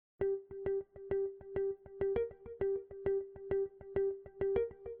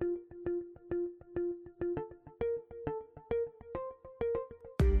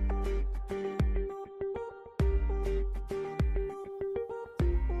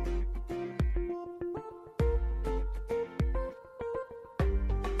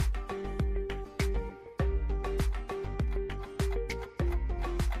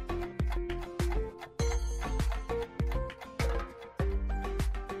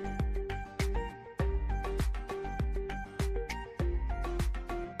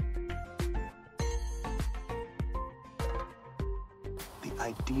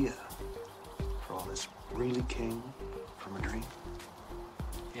idea for all this really came from a dream?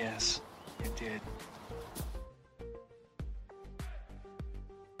 Yes, it did.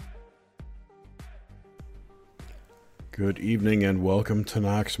 Good evening and welcome to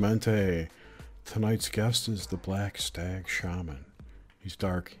Nox Mente. Tonight's guest is the Black Stag Shaman. He's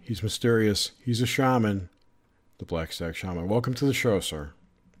dark, he's mysterious, he's a shaman. The Black Stag Shaman. Welcome to the show, sir.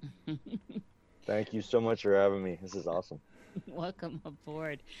 Thank you so much for having me. This is awesome. Welcome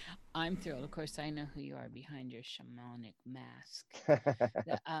aboard. I'm thrilled. Of course, I know who you are behind your shamanic mask.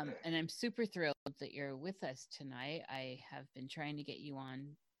 And I'm super thrilled that you're with us tonight. I have been trying to get you on,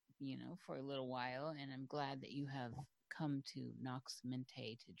 for a little while, and I'm glad that you have come to Nox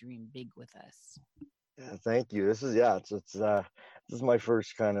Mente to dream big with us. Yeah, thank you. This is my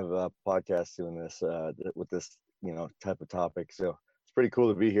first kind of podcast doing this with this type of topic. So it's pretty cool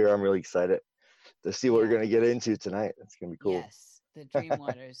to be here. I'm really excited to see what we're going to get into tonight. It's going to be cool. Yes, the Dream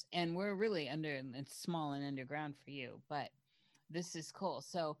Waters. And we're really it's small and underground for you, but this is cool.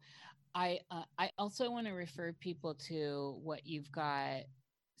 So I also want to refer people to what you've got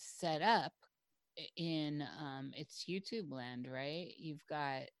set up in it's YouTube land, right? You've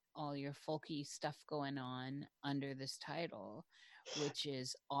got all your folky stuff going on under this title, which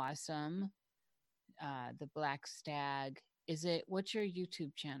is awesome. The Black Stag. What's your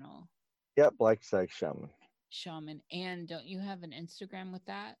YouTube channel? Yeah, Black Stag Shaman. And don't you have an Instagram with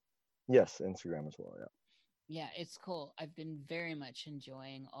that? Yes, Instagram as well. Yeah, it's cool. I've been very much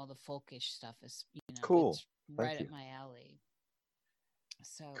enjoying all the folkish stuff. Cool. It's right up my alley.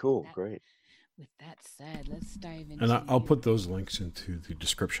 So cool, great. With that said, let's dive into. And I'll put those links into the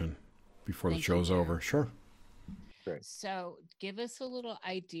description before the show's over. Sure. Great. So, give us a little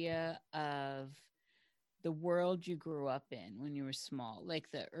idea of the world you grew up in when you were small,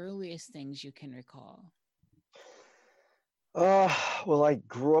 like the earliest things you can recall. Well, I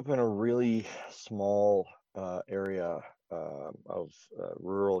grew up in a really small area of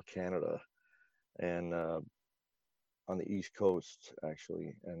rural Canada, and on the East Coast,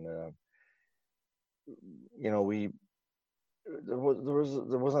 actually, and there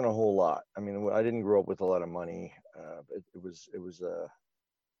wasn't a whole lot. I mean, I didn't grow up with a lot of money. It was a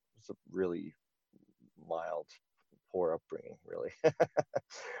really mild, poor upbringing, really.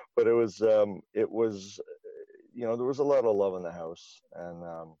 But there was a lot of love in the house, and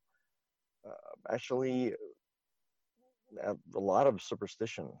actually a lot of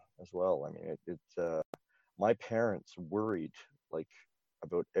superstition as well. I mean, my parents worried like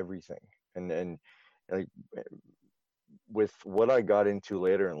about everything, and like with what I got into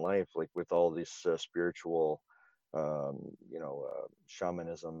later in life, like with all this spiritual,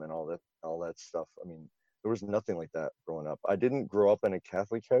 shamanism and all that stuff. I mean, there was nothing like that growing up. I didn't grow up in a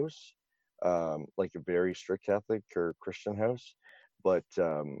Catholic house, like a very strict Catholic or Christian house, but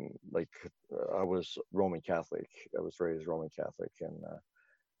I was Roman Catholic. I was raised Roman Catholic, and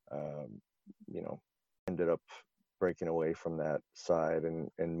ended up breaking away from that side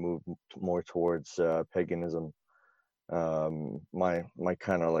and moved more towards paganism. My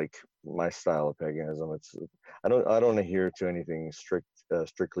kind of like my style of paganism. I don't adhere to anything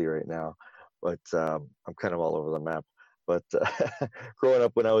strictly right now, but I'm kind of all over the map. But growing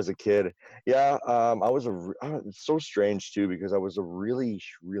up when I was a kid, yeah, it's so strange too, because I was a really,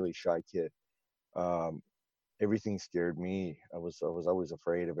 really shy kid. Everything scared me. I was always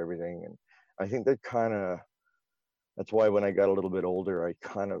afraid of everything, and I think that's why when I got a little bit older, I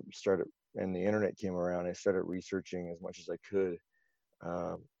kind of started, and the internet came around, I started researching as much as I could,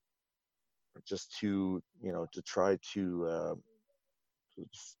 just to try to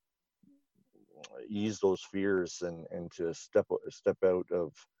ease those fears and to step out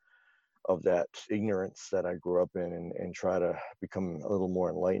of that ignorance that I grew up in, and try to become a little more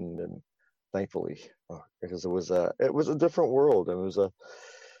enlightened. And thankfully, because it was a different world, and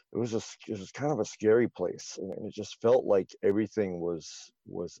it was kind of a scary place. I mean, it just felt like everything was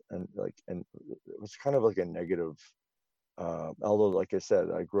and it was kind of like a negative. Although, like I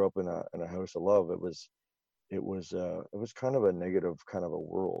said, I grew up in a house of love. It was kind of a negative kind of a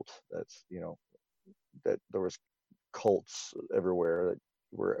world. That there was cults everywhere that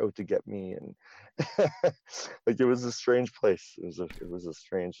were out to get me, and like it was a strange place. It was a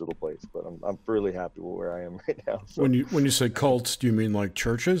strange little place, but I'm really happy with where I am right now. So. When you say cults, do you mean like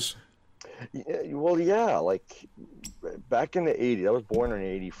churches? Yeah, well, yeah, like back in the 80s. I was born in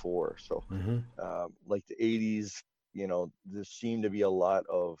 84, so like the 80s, there seemed to be a lot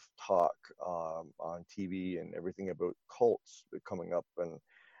of talk on TV and everything about cults coming up, and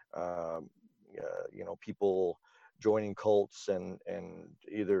people joining cults and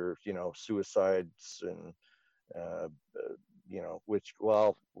either suicides and which,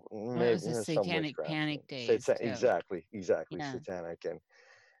 well, Well, it maybe was the there's some Satanic witchcraft. Panic days too. Exactly, Yeah. satanic and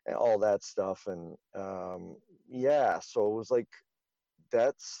all that stuff. And yeah, so it was like,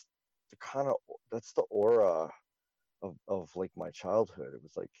 that's the kind of, that's the aura of like my childhood. It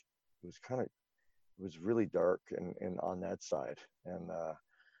was like, it was kind of, it was really dark and on that side. And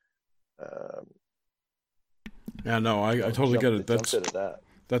um, Yeah, no, I totally get it. it jumped into that.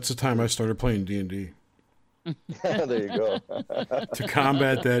 That's the time I started playing D&D There you go. to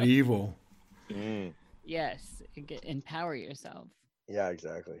combat that evil. Yes, empower yourself. Yeah,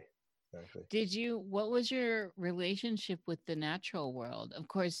 exactly. What was your relationship with the natural world? Of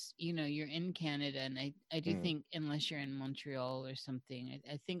course, you're in Canada, and I do think, unless you're in Montreal or something,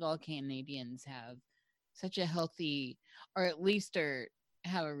 I think all Canadians have such a healthy, or at least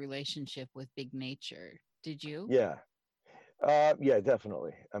have a relationship with big nature. Did you? Yeah. Yeah,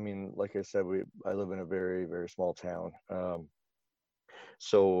 definitely. I mean, like I said, I live in a very, very small town.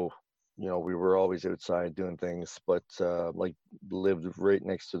 So, we were always outside doing things, but like, lived right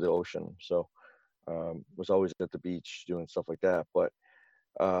next to the ocean. So, was always at the beach doing stuff like that. But,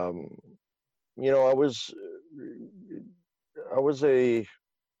 um, I was a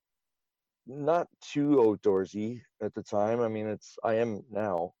not too outdoorsy at the time. I mean, I am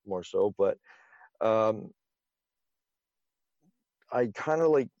now more so, but um, I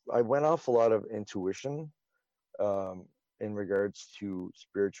went off a lot of intuition um, in regards to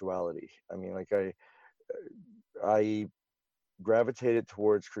spirituality. I mean, like, I gravitated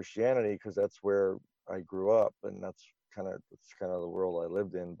towards Christianity because that's where I grew up, and that's kind of the world I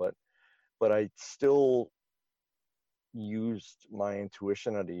lived in. But I still used my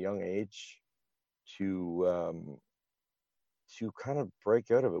intuition at a young age to kind of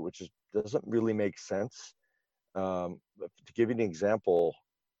break out of it, which doesn't really make sense. But to give you an example,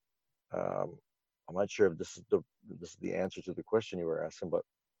 um, I'm not sure if this is the answer to the question you were asking, but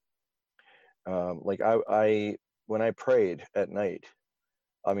like, I when I prayed at night,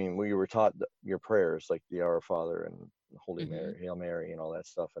 I mean, we were taught your prayers, like the Our Father and Holy Mm-hmm. Mary, Hail Mary, and all that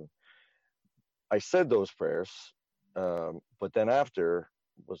stuff, and I said those prayers, but then after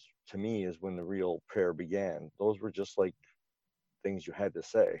was to me is when the real prayer began. Those were just like things you had to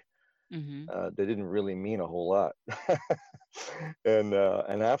say. Mm-hmm. They didn't really mean a whole lot. And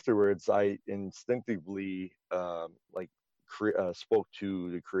afterwards, I instinctively like spoke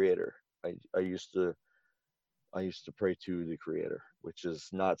to the Creator. I used to pray to the Creator, which is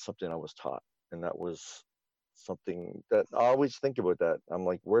not something I was taught, and that was something that I always think about. That I'm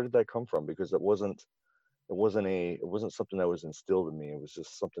like, where did that come from? Because it wasn't something that was instilled in me. It was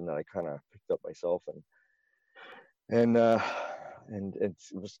just something that I kind of picked up myself, and it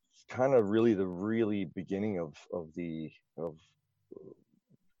was kind of really the really beginning of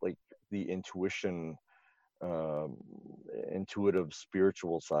like the um, intuitive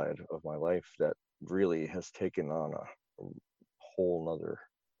spiritual side of my life that really has taken on a whole nother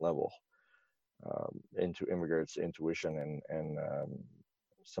level, in regards to intuition and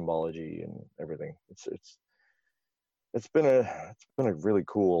symbology and everything. It's been a really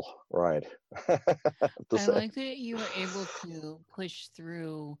cool ride, I have to I say. like that you were able to push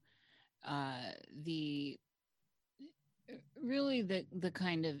through the really the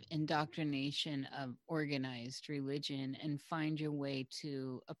kind of indoctrination of organized religion and find your way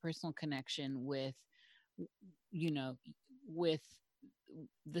to a personal connection with you know with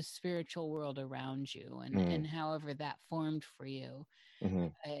the spiritual world around you, and Mm, however that formed for you. hmm.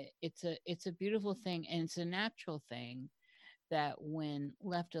 It's a beautiful thing, and it's a natural thing that when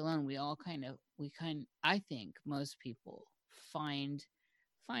left alone, I think most people find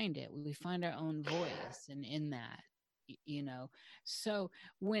it. We find our own voice, and in that, you know. So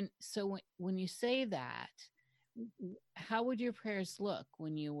when you say that, how would your prayers look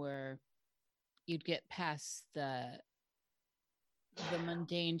when you'd get past the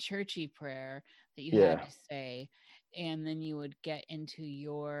mundane churchy prayer that you had Yeah, to say, and then you would get into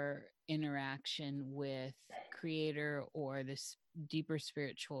your interaction with creator or this deeper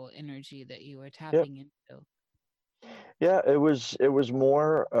spiritual energy that you were yeah, tapping into? yeah. It was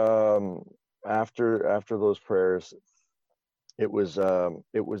more after those prayers. It was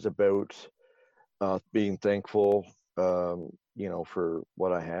about being thankful, for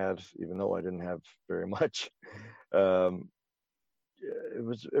what I had, even though I didn't have very much. Um,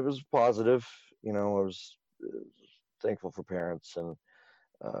 it was positive. I was thankful for parents and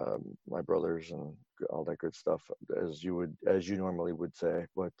my brothers and all that good stuff, as you normally would say.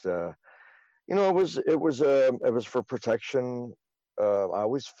 But it was for protection. I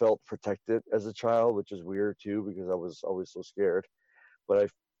always felt protected as a child, which is weird too, because I was always so scared. But I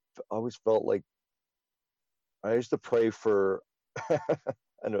always felt like I used to pray for.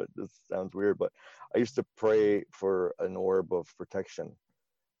 I know this sounds weird, but I used to pray for an orb of protection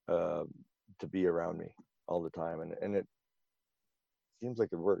uh, to be around me all the time, and it seems like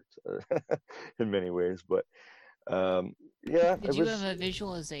it worked in many ways. But yeah, Did it you have was. a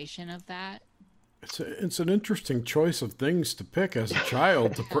visualization of that? It's an interesting choice of things to pick as a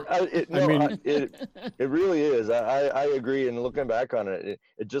child. No, mean, it really is. I agree. And looking back on it,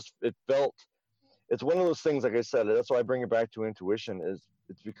 it just it felt. It's one of those things. Like I said, that's why I bring it back to intuition.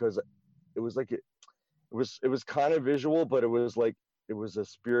 It's because it was like it was kind of visual, but it was like it was a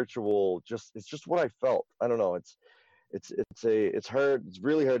spiritual. It's just what I felt. I don't know. It's hard. It's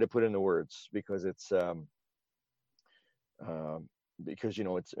really hard to put into words um, because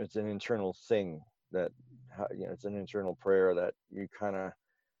it's an internal thing that it's an internal prayer that you kind of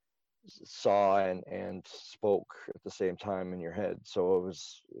saw and spoke at the same time in your head. So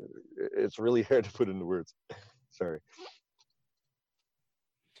it's really hard to put into words. Sorry.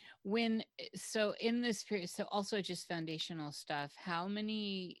 So in this period, so also just foundational stuff, how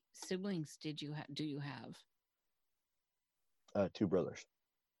many siblings do you have? 2 brothers.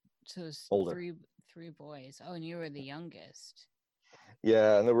 So it's Older. three boys. Oh, and you were the youngest.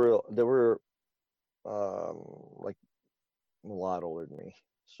 Yeah, and they were like a lot older than me.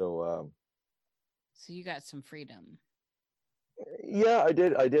 So So you got some freedom. yeah, I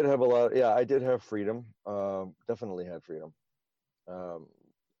did have a lot. Yeah, I did have freedom. Definitely had freedom. A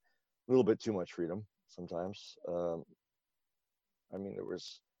little bit too much freedom sometimes. I mean, there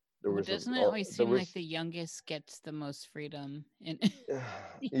was Doesn't it always seem like the youngest gets the most freedom?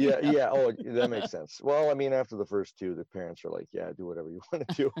 Yeah. Oh, that makes sense. Well, I mean, after the first 2, the parents are like, "Yeah, do whatever you want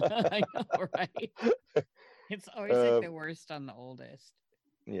to do." I know, right? It's always like the worst on the oldest.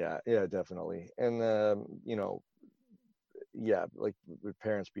 Yeah, definitely. And yeah, like with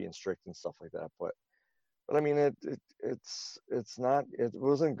parents being strict and stuff like that. But I mean, it's not. It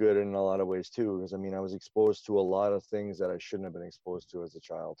wasn't good in a lot of ways too, because I mean, I was exposed to a lot of things that I shouldn't have been exposed to as a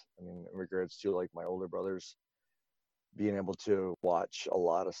child. I mean, in regards to like my older brothers being able to watch a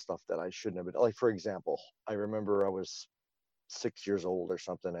lot of stuff that I shouldn't have been. Like for example, I remember I was 6 years old or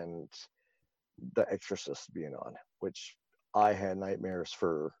something, and The Exorcist being on, which I had nightmares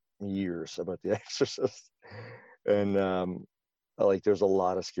for years about The Exorcist, and like there's a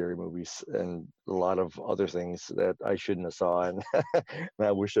lot of scary movies and a lot of other things that I shouldn't have saw, and, and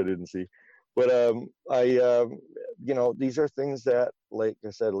I wish I didn't see. But these are things that, like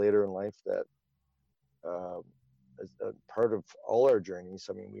I said, later in life that is a part of all our journeys.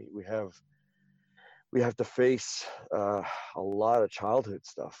 I mean, we have to face a lot of childhood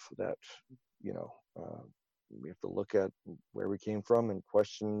stuff that you know uh, we have to look at where we came from and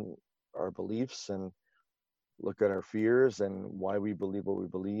question our beliefs and look at our fears and why we believe what we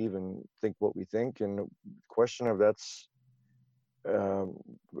believe and think what we think and question um,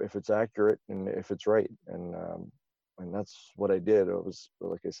 if it's accurate and if it's right, and that's what I did. I was,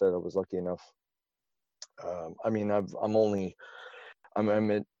 like I said, I was lucky enough. I mean, I'm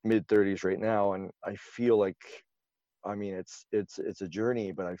in mid 30s right now, and I feel like, I mean, it's a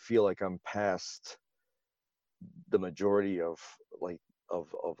journey, but I feel like I'm past the majority of like of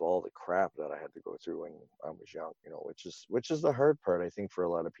all the crap that I had to go through when I was young, which is the hard part, I think, for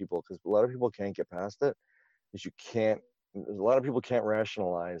a lot of people, because a lot of people can't get past it. Is you can't A lot of people can't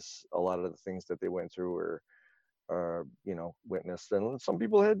rationalize a lot of the things that they went through or witnessed, and some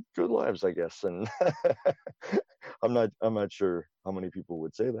people had good lives, I guess, and I'm not sure how many people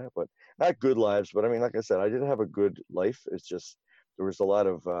would say that, but not good lives. But I mean, like I said, I did have a good life. It's just there was a lot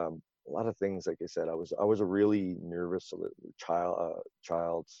of things. Like I said, I was a really nervous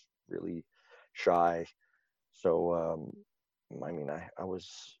child, really shy. So I mean, I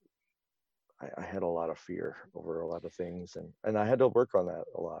had a lot of fear over a lot of things, and I had to work on that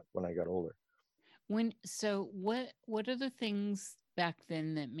a lot when I got older. What are the things back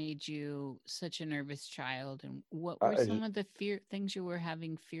then that made you such a nervous child, and what were I, some of the things you were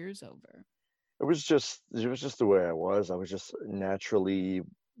having fears over? it was just the way I was. I was just naturally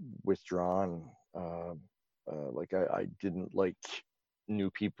withdrawn. Like I didn't like new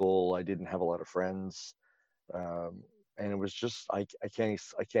people. I didn't have a lot of friends, and it was just I can't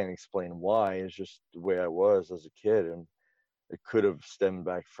explain why. It's just the way I was as a kid, and it could have stemmed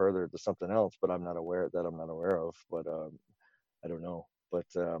back further to something else, but I'm not aware of. But I don't know. But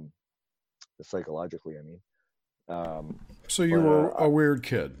psychologically, I mean. So you But were a weird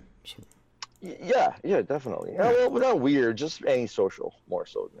kid. So, yeah, definitely. Well, not weird, just antisocial more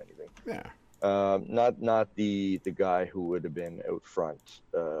so than anything. yeah. Not the guy who would have been out front,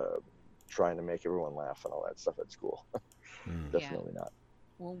 trying to make everyone laugh and all that stuff at school. Mm. Definitely not.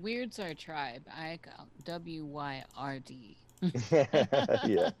 Well, Weird's our tribe. I call WYRD.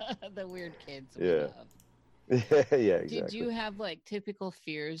 Yeah, The weird kids we yeah. love. Yeah, Did exactly. you have like typical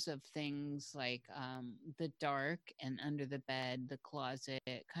fears of things like the dark and under the bed, the closet,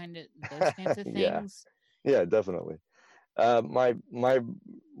 kind of those kinds of Yeah, things? yeah, definitely. My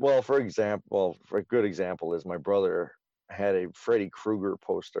well, for example, well, for a good example is my brother had a Freddy Krueger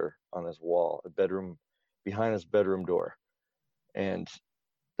poster on his wall, a bedroom behind his bedroom door, and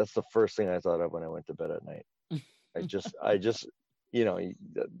that's the first thing I thought of when I went to bed at night. I just, you know,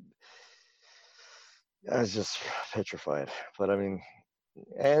 I was just petrified. But I mean,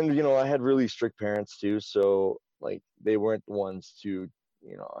 and I had really strict parents too, so like they weren't the ones to,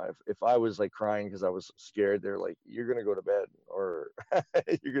 if I was like crying because I was scared, they're like, "You're gonna go to bed, or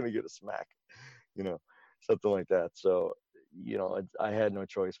you're gonna get a smack," you know, something like that. So I had no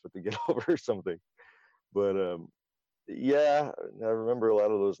choice but to get over something. But yeah, I remember a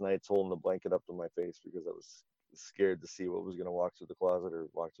lot of those nights holding the blanket up to my face because I was scared to see what was gonna walk through the closet or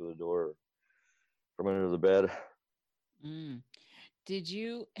walk through the door or from under the bed. Mm. Did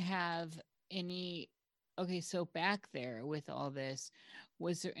you have any? Okay, so back there with all this,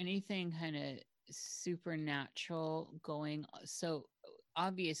 was there anything kind of supernatural going? So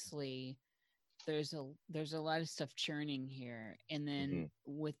obviously, there's a lot of stuff churning here, and then Hmm.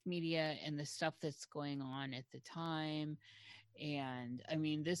 with media and the stuff that's going on at the time, and I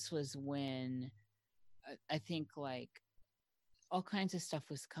mean, this was when I think like all kinds of stuff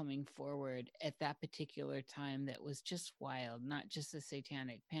was coming forward at that particular time that was just wild, not just the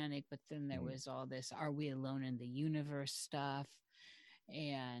satanic panic, but then there Hmm. was all this are we alone in the universe stuff.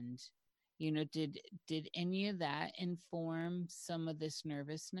 And did any of that inform some of this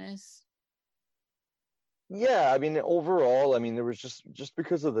nervousness? Yeah, I mean, overall, I mean, there was just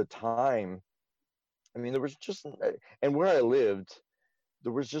because of the time. I mean, there was just, and where I lived,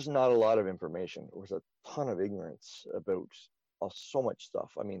 there was just not a lot of information. There was a ton of ignorance about so much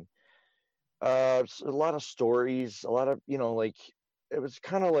stuff. I mean, a lot of stories, a lot of, like it was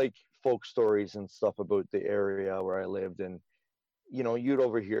kind of like folk stories and stuff about the area where I lived, and you'd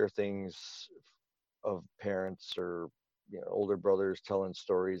overhear things of parents or older brothers telling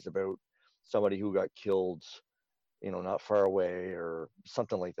stories about somebody who got killed, not far away or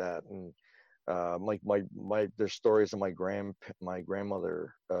something like that. And like there's stories of my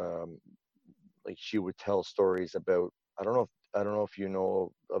grandmother, like she would tell stories about, I don't know if you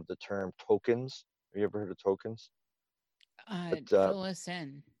know of the term tokens. Have you ever heard of tokens? But Fill us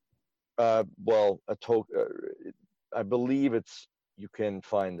in. well, I believe you can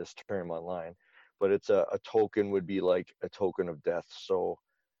find this term online, but it's a token would be like a token of death. So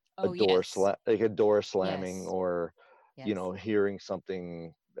Oh yes, like a door slamming, yes, or yes. hearing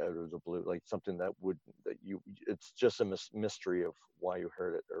something out of the blue, like something that you it's just a mystery of why you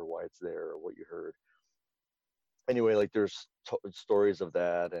heard it or why it's there or what you heard. Anyway, like there's stories of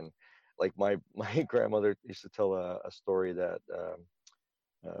that. And like my my grandmother used to tell a story that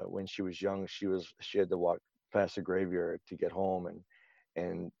when she was young, she had to walk past a graveyard to get home,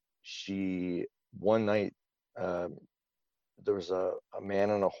 and she one night, um, there was a man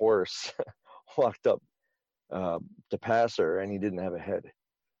on a horse walked up uh, to pass her, and he didn't have a head.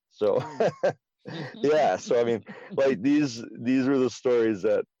 So Oh. yeah, so I mean, like these were the stories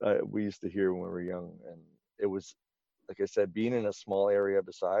that we used to hear when we were young, and it was, like I said, being in a small area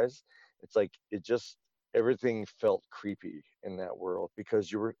besides, it's like it just everything felt creepy in that world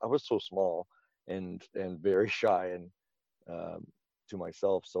because I was so small and very shy and um, to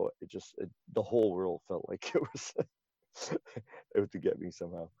myself, so the whole world felt like it was out to get me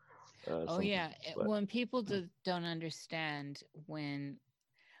somehow. Oh Something, yeah. but When people don't understand when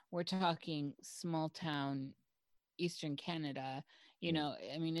we're talking small town Eastern Canada, mm,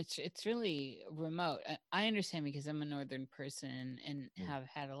 I mean it's really remote. I understand because I'm a northern person and mm. have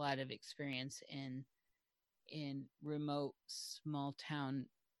had a lot of experience in remote small town,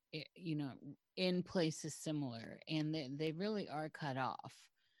 in places similar, and they really are cut off.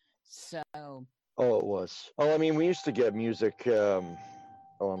 So Oh, it was. Oh, I mean, we used to get music.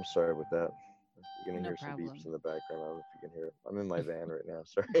 Oh, I'm sorry about that. You're gonna no hear some beeps problem. in the background. I don't know if you can hear it. I'm in my van right now.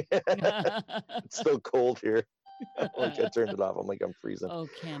 Sorry. It's still cold here. Like I turned it off. I'm like I'm freezing. Oh,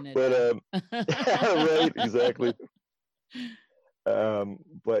 But Canada. right, exactly.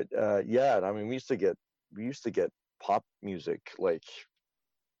 But yeah, I mean, we used to get pop music like,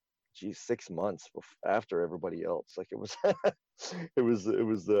 geez, 6 months after everybody else. Like it was, it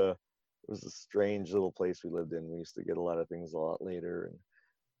was a strange little place we lived in. We used to get a lot of things a lot later,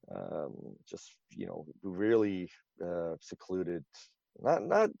 and just really secluded.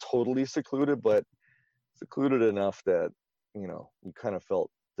 Not totally secluded, but secluded enough that you kind of felt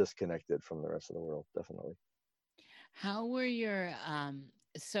disconnected from the rest of the world, definitely. How were your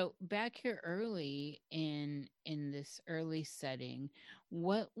so back here early in this early setting,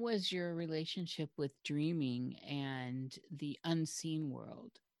 what was your relationship with dreaming and the unseen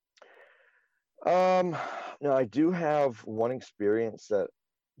world? Now I do have one experience that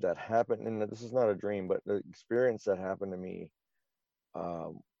happened, and this is not a dream, but the experience that happened to me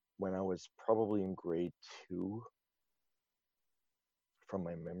um, when I was probably in grade two, from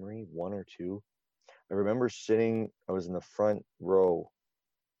my memory, one or two. I remember I was in the front row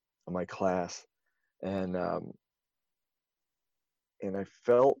of my class, and I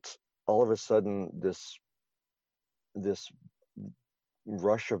felt all of a sudden this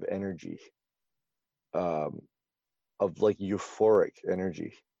rush of energy, um, of like euphoric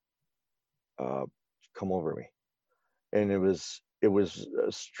energy, uh, come over me, and it was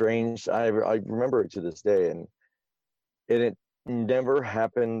strange. I remember it to this day, and it never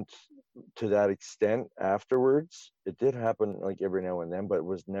happened to that extent afterwards. It did happen like every now and then, but it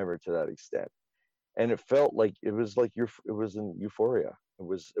was never to that extent. And it felt like it was in euphoria. It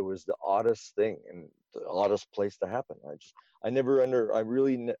was the oddest thing and the oddest place to happen. I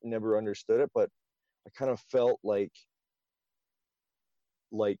really never understood it, but I kind of felt like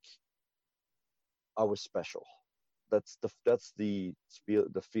I was special. That's the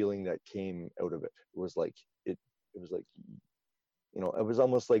feeling that came out of it. It was like it was like, it was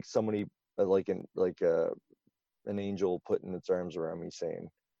almost like somebody, an angel putting its arms around me saying,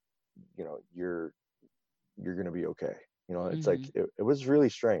 you're gonna be okay. It's like Hmm. it was really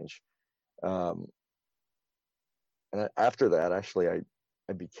strange. Um, and after that, actually, I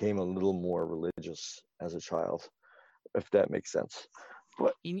became a little more religious as a child, if that makes sense.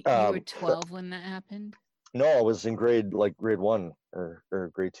 But You were 12 when that happened? no, I was in grade one or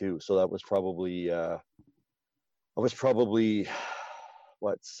grade two, so that was probably I was probably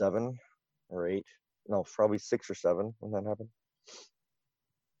what, 7 or 8? No, probably 6 or 7 when that happened.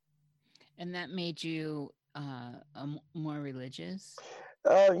 And that made you more religious?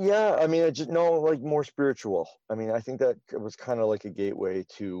 Yeah, I mean, I just know, like, more spiritual. I mean, I think that it was kind of like a gateway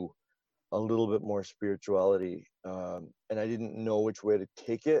to a little bit more spirituality, and I didn't know which way to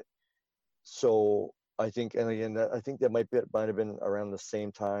take it. So I think, and again, I think that might have been around the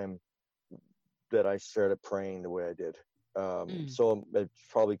same time that I started praying the way I did. Mm. So it's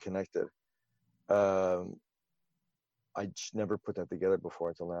probably connected. Um, I just never put that together before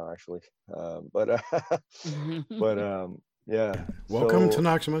until now, actually. But but yeah. Welcome to So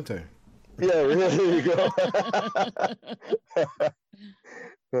Noxmente. yeah, really, there you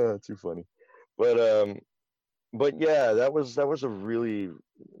go. Too funny. But yeah, that was a really,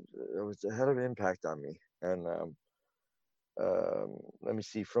 it had an impact on me. And let me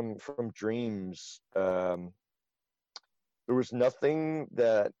see, from dreams, there was nothing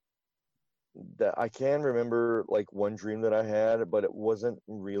that I can remember, like one dream that I had, but it wasn't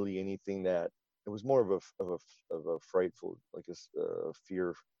really anything that, it was more of a frightful, like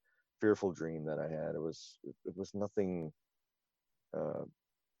fearful dream that I had. It was nothing, uh,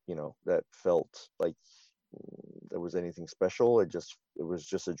 that felt like there was anything special. It was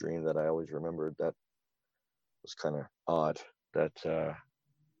just a dream that I always remembered that was kind of odd. That,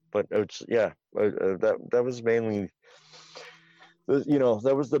 but it's, yeah, that was mainly,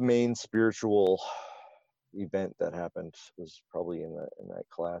 that was the main spiritual event that happened, was probably in that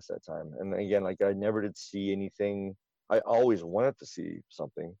class that time. And again, like, I never did see anything. I always wanted to see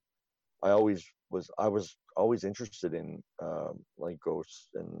something. I was always interested in, like, ghosts,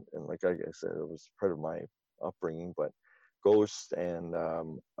 and like I said, it was part of my upbringing. But ghosts and,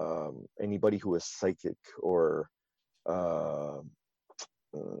 anybody who was psychic or, uh,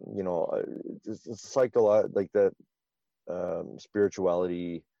 psycho, like that,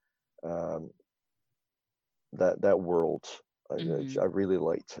 spirituality, um, that world, Hmm. I really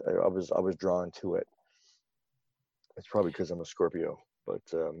liked. I was drawn to it. It's probably because I'm a Scorpio, but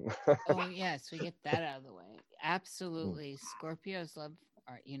Oh, yes, we get that out of the way. Absolutely. Scorpios love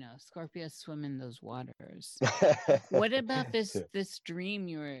art, Scorpios swim in those waters. What about this dream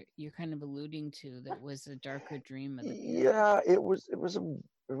you're kind of alluding to that was a darker dream of the past? Yeah, it was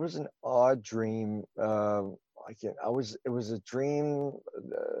an odd dream. It was a dream.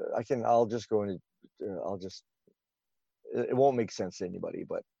 I'll just go into, I'll just, it won't make sense to anybody,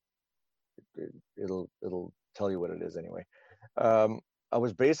 but it'll tell you what it is anyway. Um, I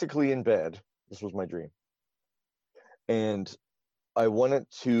was basically in bed. This was my dream, and I wanted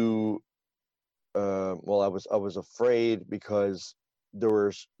to. Well, I was afraid because there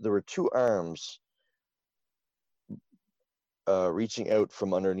were two arms, reaching out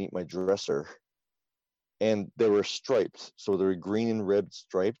from underneath my dresser, and they were striped, so they were green and red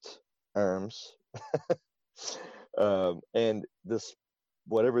striped arms. And this,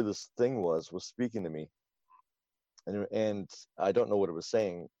 whatever this thing was speaking to me, and I don't know what it was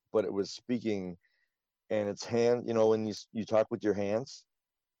saying, but it was speaking, and its hand, you know, when you talk with your hands,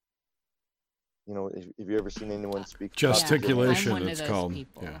 you know, if you ever seen anyone speak gesticulation, I'm it's called.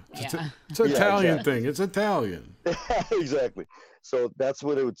 people. Yeah, Yeah. it's an Italian exactly. thing. It's Italian. Exactly. So that's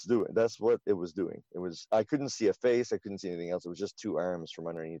what it was doing. That's what it was doing. It was, I couldn't see a face, I couldn't see anything else. It was just two arms from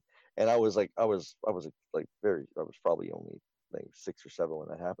underneath. And I was like, I was like I was probably only like 6 or 7 when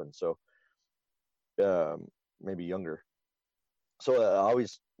that happened. So maybe younger. So I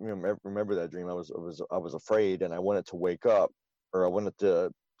always remember that dream. I was afraid, and I wanted to wake up, or I wanted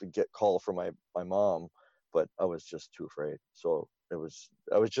to get call from my mom, but I was just too afraid. So I was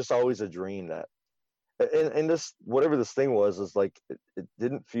just always a dream that, and this, whatever this thing was, is like it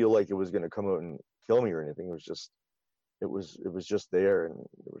didn't feel like it was going to come out and kill me or anything. It was just, it was just there, and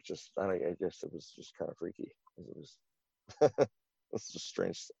it was just, I guess it was just kind of freaky. It was it's just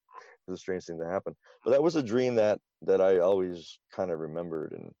strange. It's a strange thing to happen. But that was a dream that I always kind of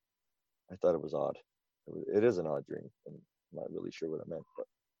remembered, and I thought it was odd. It is an odd dream. I'm not really sure what it meant, but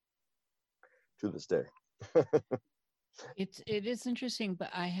to this day. It is interesting, but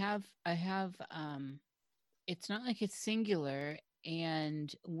I have it's not like it's singular,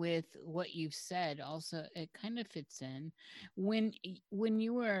 and with what you've said also it kind of fits in when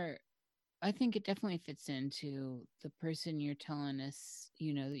you were, I think it definitely fits into the person you're telling us,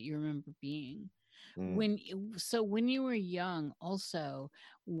 you know, that you remember being. When you were young, also,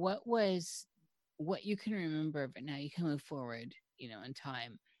 what you can remember, but now you can move forward, you know, in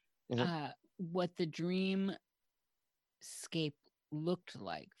time. Mhm. What the dream scape looked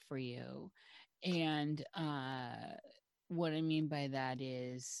like for you, and what I mean by that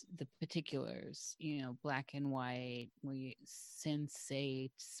is the particulars, you know, black and white, where you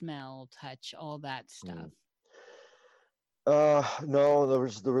sensate, smell, touch, all that stuff. No, there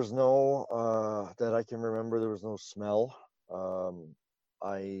was no that I can remember. There was no smell. Or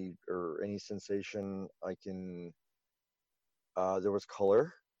any sensation. I can. There was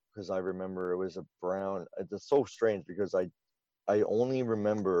color, because I remember it was a brown. It's so strange because I only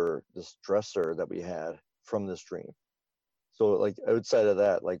remember this dresser that we had from this dream. So like outside of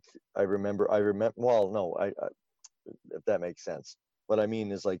that, like I remember. Well, no, I if that makes sense. What I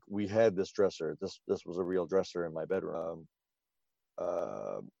mean is, like, we had this dresser. This was a real dresser in my bedroom.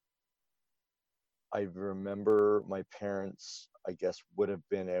 Uh, I remember my parents, I guess, would have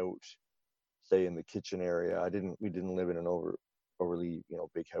been out, say, in the kitchen area. We didn't live in an overly, you know,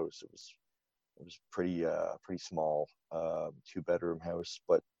 big house. It was pretty small, 2-bedroom house,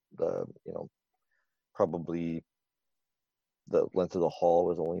 but the, you know, probably the length of the hall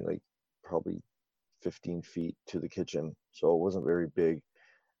was only like probably 15 feet to the kitchen, so it wasn't very big.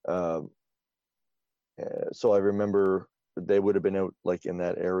 Um, so I remember they would have been out like in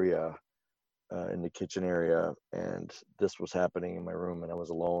that area, in the kitchen area, and this was happening in my room, and I was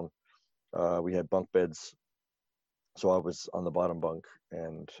alone. We had bunk beds, so I was on the bottom bunk,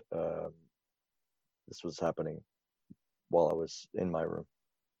 and this was happening while I was in my room.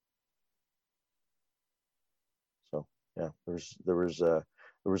 So yeah, there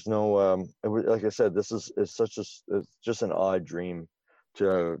was no it was, like I said, this is such a, it's just an odd dream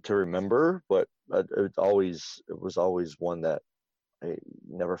to remember, but it was always one that I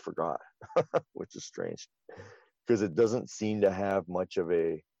never forgot, which is strange because it doesn't seem to have much of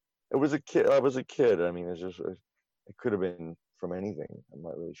a. It was a kid. I was a kid. I mean, it could have been from anything. I'm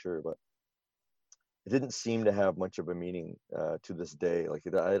not really sure, but it didn't seem to have much of a meaning to this day. Like,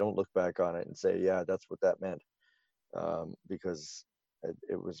 I don't look back on it and say, yeah, that's what that meant, because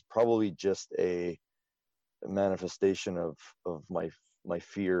it was probably just a manifestation of my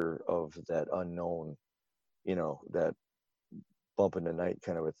fear of that unknown, you know, that bump in the night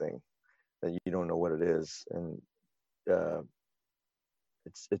kind of a thing, that you don't know what it is. And uh,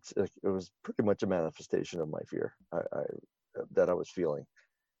 it's like, it was pretty much a manifestation of my fear that I was feeling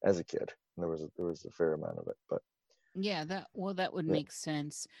as a kid. And there was a fair amount of it, but Yeah, that would yeah. make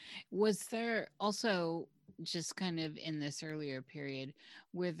sense. Was there also, just kind of in this earlier period,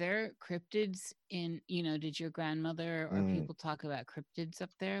 were there cryptids in, you know, did your grandmother or Mm. people talk about cryptids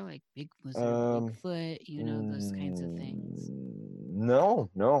up there, like was there Um, Bigfoot, you know, those kinds of things? no,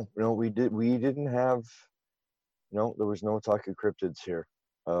 we didn't have, no, there was no talk of cryptids here.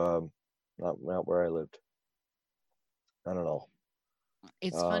 Not where I lived. I don't know.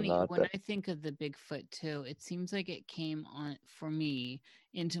 It's funny Not when that. I think of the Bigfoot too, it seems like it came on for me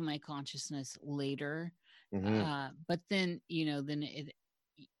into my consciousness later. Hmm. But then, you know, then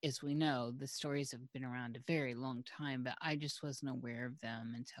as we know, the stories have been around a very long time, but I just wasn't aware of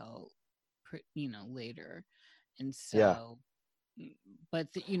them until, later. And Yeah. so, but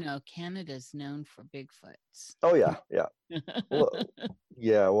Canada's known for Bigfoots. Oh yeah, yeah. Well,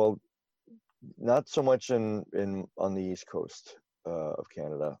 yeah. Well, not so much in on the east coast of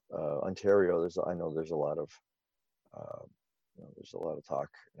Canada. Ontario, I know there's a lot of uh, there's a lot of talk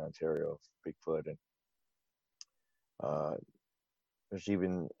in Ontario of Bigfoot, and uh, there's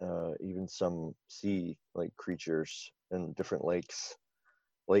even some sea like creatures in different lakes,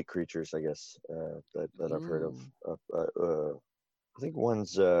 lake creatures, I guess, that I've heard of. Ooh. I think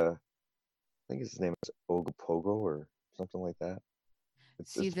one's I think his name is Ogopogo or something like that.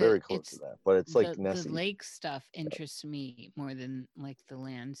 See, It's very close to it's that, but it's like the Nessie. lake stuff interests me more than like the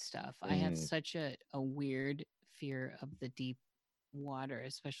land stuff. I have Mm, such a weird fear of the deep water,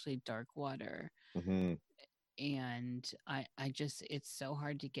 especially dark water. hmm And I just, it's so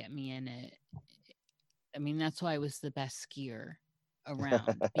hard to get me in it. I mean, that's why I was the best skier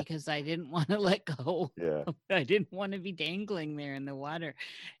around, because I didn't want to let go. Yeah, I didn't want to be dangling there in the water.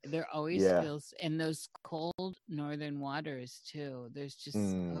 There always yeah, feels, and those cold northern waters too. There's just,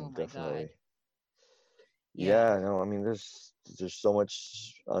 oh my God. definitely. Yeah. Yeah, no, I mean, there's so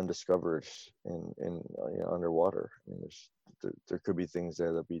much undiscovered in underwater. I mean, there could be things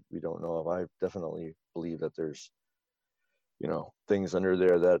there that we don't know of. I definitely believe that there's things under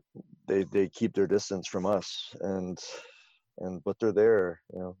there that they keep their distance from us, and but they're there.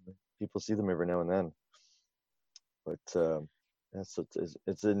 People see them every now and then. But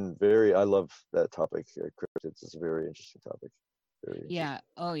it's in very. I love that topic, cryptids. It's a very interesting topic. Very interesting. Yeah.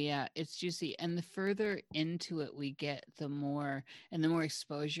 Oh, yeah. It's juicy. And the further into it we get, the more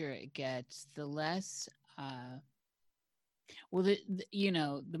exposure it gets, the less, well,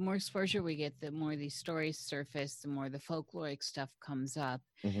 the more exposure we get, the more these stories surface, the more the folkloric stuff comes up.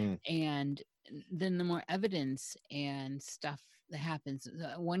 Hmm And then the more evidence and stuff that happens.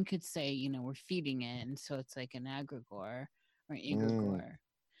 One could say, we're feeding it. And so it's like an egregore or Mm, egregore.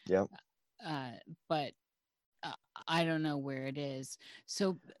 yeah. Uh, but uh, I don't know where it is.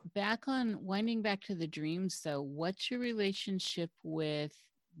 So winding back to the dreams, though, what's your relationship with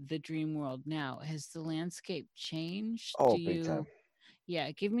the dream world now? Has the landscape changed? Oh, big time.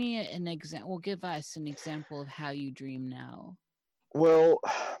 Yeah, give me an example. Well, give us an example of how you dream now. Well,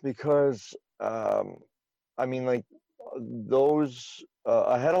 because I mean, like those.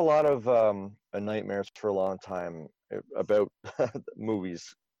 I had a lot of nightmares for a long time about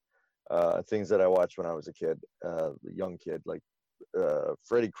movies, things that I watched when I was a kid, young kid. Like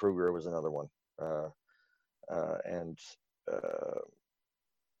Freddy Krueger was another one, uh, uh, and uh,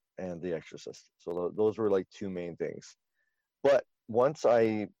 and The Exorcist. So those were like two main things. But once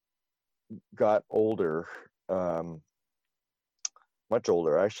I got older, um, much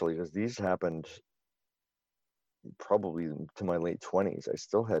older actually, because these happened probably to my late 20s, I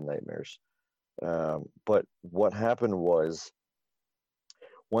still had nightmares. But what happened was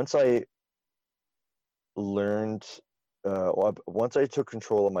once I learned, once I took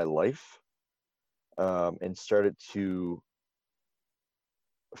control of my life, and started to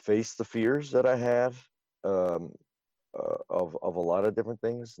face the fears that I had, um, of a lot of different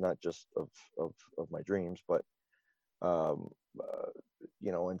things, not just of my dreams, but um, uh,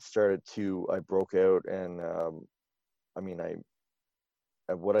 and I broke out, and I mean,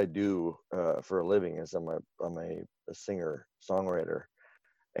 what I do for a living is I'm a singer songwriter,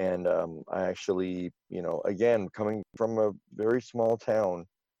 and I actually, again, coming from a very small town,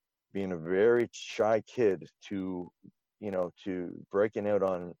 being a very shy kid, to breaking out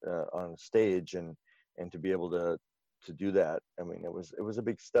on stage, and to be able to do that. I mean, it was a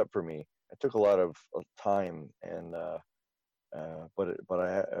big step for me. It took a lot of time, and but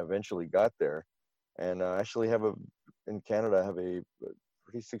I eventually got there, and I actually in Canada, I have a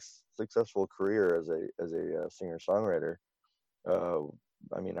pretty successful career as a singer songwriter. Uh,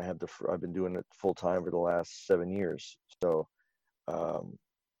 I mean, I've been doing it full time for the last 7 years. So, um,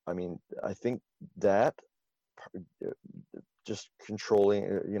 I mean, I think that just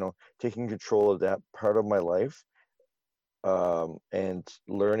controlling, taking control of that part of my life, and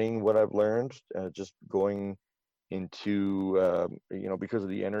learning what I've learned, just going into, because of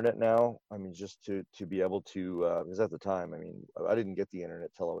the internet now. I mean, just to be able to, because at the time, I mean, I didn't get the internet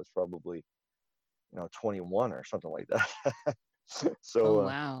till I was probably 21 or something like that. Oh, So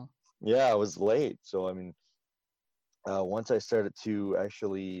wow. yeah, I was late. So I mean, once I started to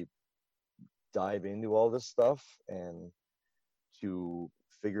actually dive into all this stuff and to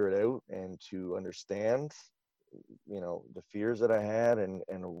figure it out and to understand, the fears that I had, and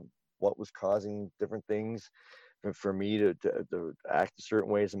what was causing different things, for me to act certain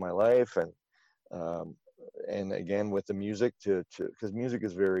ways in my life, um, and again with the music to because music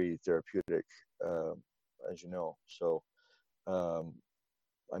is very therapeutic, as you know. So um,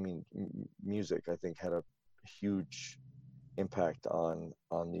 I mean, music I think had a huge impact on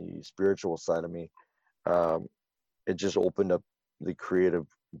the spiritual side of me. Um, it just opened up the creative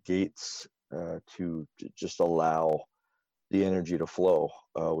gates to just allow the energy to flow,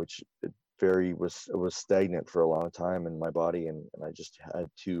 which it it was stagnant for a long time in my body, and I just had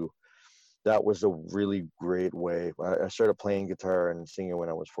to. That was a really great way. I started playing guitar and singing when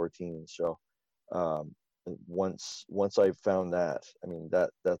I was 14. So um, once I found that, I mean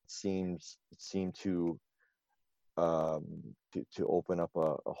that seems it seemed um, to open up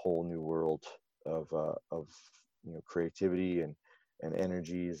a whole new world of creativity and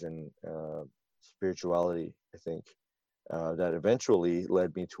energies and spirituality. I think that eventually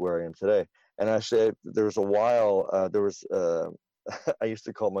led me to where I am today. And actually, there was a while there was I used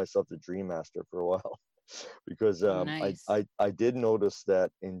to call myself the Dream Master for a while because Nice. I did notice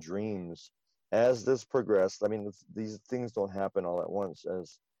that in dreams, as this progressed, I mean, these things don't happen all at once,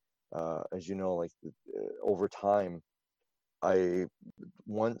 as you know, like over time. I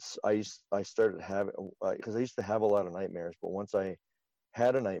I started having because I used to have a lot of nightmares, but once I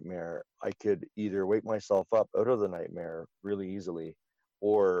had a nightmare, I could either wake myself up out of the nightmare really easily,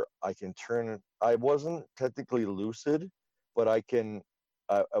 or I can turn. I wasn't technically lucid, but I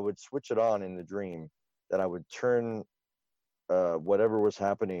would switch it on in the dream that I would turn whatever was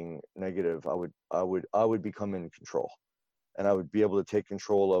happening negative. I would become in control, and I would be able to take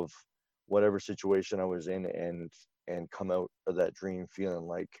control of whatever situation I was in and come out of that dream feeling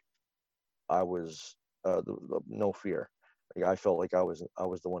like I was no fear. Like I felt like I was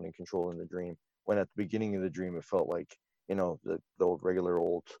the one in control in the dream. When at the beginning of the dream, it felt like the old regular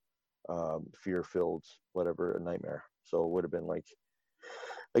old fear filled whatever a nightmare. So it would have been like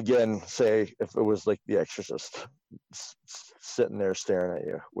again, say if it was like The Exorcist sitting there staring at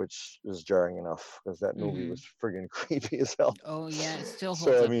you, which is jarring enough because that movie Hmm. was friggin' creepy as hell. Oh yeah, it still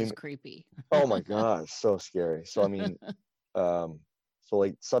holds So I up as mean, creepy. oh my god, so scary. So I mean, um, so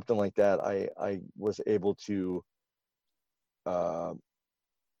like something like that, I was able to uh,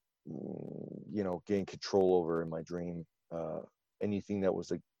 gain control over in my dream. Anything that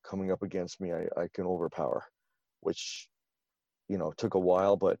was like coming up against me, I can overpower, which took a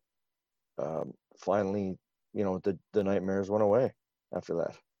while, but finally, the nightmares went away after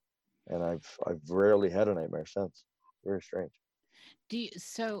that, and I've rarely had a nightmare since. Very strange.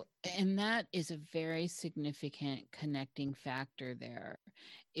 And that is a very significant connecting factor there,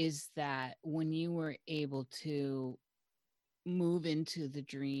 is that when you were able to move into the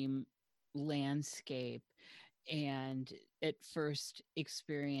dream landscape and at first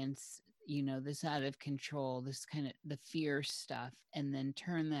experience, this out of control, this kind of the fear stuff, and then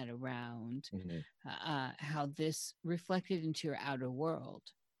turn that around, Mm-hmm. how this reflected into your outer world.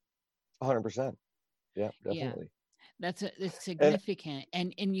 100%. Yeah, Yeah. definitely. It's And significant,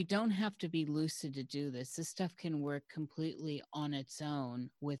 and you don't have to be lucid to do this. This stuff can work completely on its own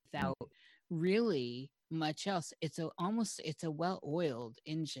without really much else. It's a well-oiled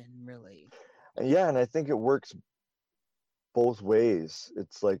engine, really. yeah, and I think it works both ways.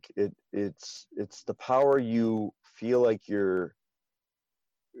 It's like it's the power you feel like you're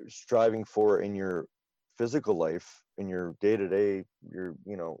striving for in your physical life, in your day to day, your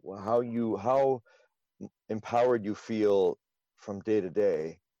how empowered you feel from day to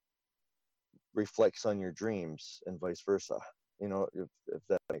day reflects on your dreams and vice versa. If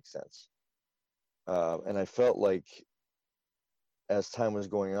that makes sense. And I felt like as time was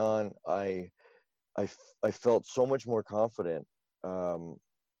going on, I felt so much more confident um,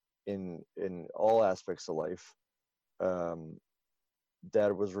 in all aspects of life um,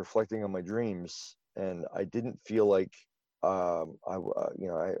 that was reflecting on my dreams, and I didn't feel like I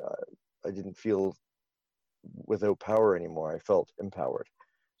didn't feel without power anymore. I felt empowered,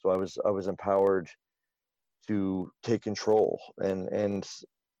 so I was empowered to take control, and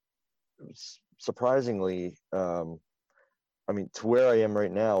surprisingly, I mean, to where I am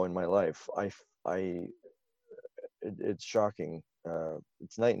right now in my life, I it's shocking.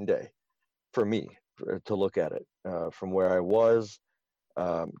 It's night and day for me to look at it from where I was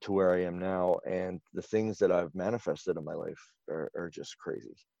to where I am now, and the things that I've manifested in my life are just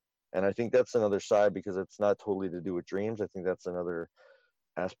crazy. And I think that's another side because it's not totally to do with dreams. I think that's another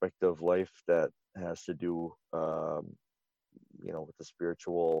aspect of life that has to do, with the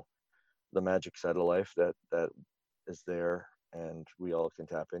spiritual, the magic side of life that is there, and we all can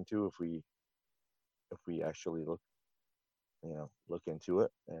tap into if we actually look into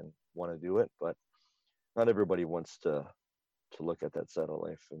it and want to do it. But not everybody wants to look at that side of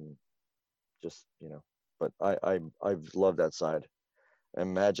life, and just, but I've loved that side,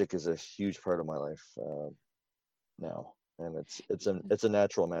 and magic is a huge part of my life now, and it's a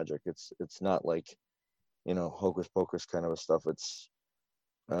natural magic. It's not like, hocus pocus kind of a stuff. It's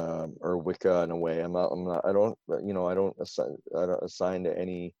or Wicca in a way. I don't assign to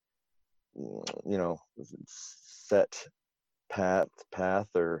any, set path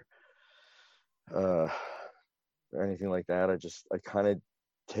uh, or anything like that. I kind of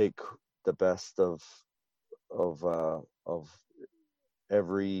take the best of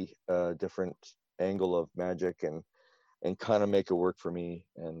every different angle of magic, and kind of make it work for me.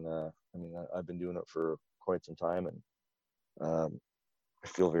 And I've been doing it for quite some time, and I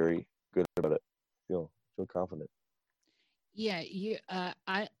feel very good about it. Feel confident. Yeah,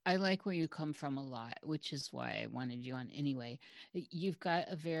 I like where you come from a lot, which is why I wanted you on anyway. You've got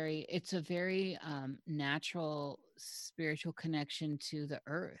it's a very natural spiritual connection to the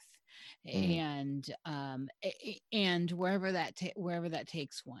earth, and and wherever that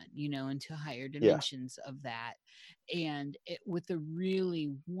takes one, into higher Yeah. dimensions of that, and with a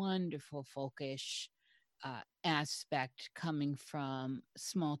really wonderful folkish aspect coming from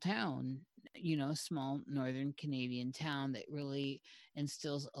small town, small northern Canadian town that really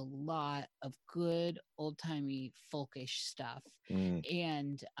instills a lot of good old timey folkish stuff.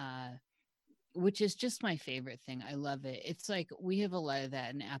 And which is just my favorite thing. I love it. It's like we have a lot of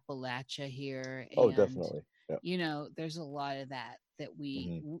that in Appalachia here. Oh, And definitely. Yeah. There's a lot of that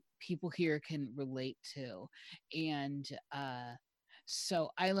people here can relate to. And so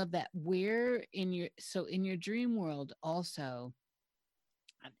I love that. Where in your dream world also,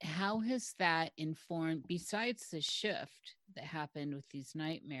 how has that informed, besides the shift that happened with these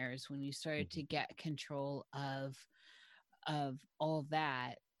nightmares when you started to get control of all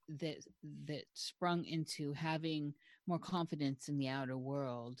that sprung into having more confidence in the outer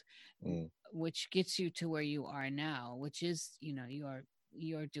world, which gets you to where you are now, which is,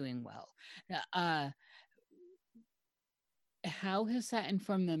 you're doing well. How has that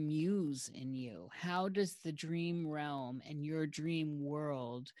informed the muse in you? How does the dream realm and your dream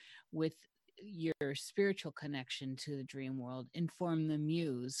world, with your spiritual connection to the dream world, inform the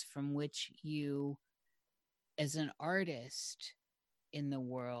muse from which you, as an artist in the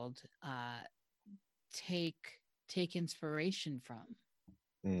world, take inspiration from?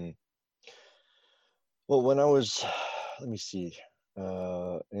 Well, when I was, let me see,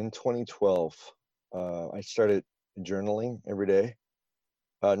 in 2012, I started journaling every day.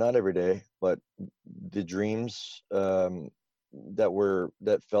 Not every day, but the dreams that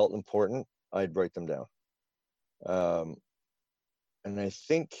felt important, I'd write them down. And I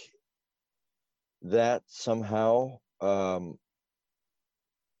think that somehow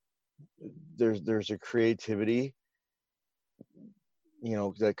there's a creativity,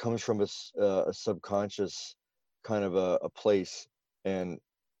 that comes from a subconscious kind of a place, and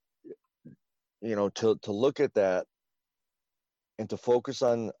to look at that and to focus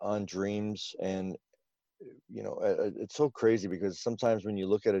on dreams. And it's so crazy, because sometimes when you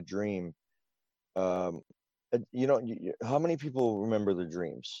look at a dream, how many people remember the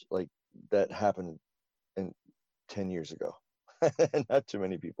dreams like that happened in 10 years ago? Not too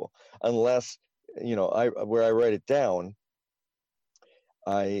many people, unless where I write it down.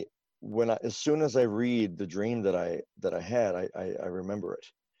 As soon as I read the dream that I had, I remember it.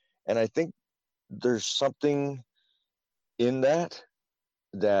 And I think there's something in that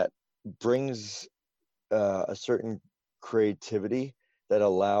brings a certain creativity that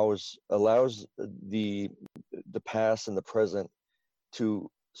allows the past and the present to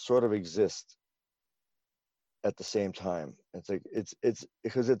sort of exist at the same time. It's like it's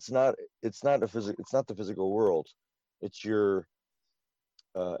because it's not the physical world. It's your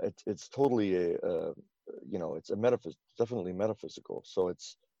it's totally it's definitely metaphysical. So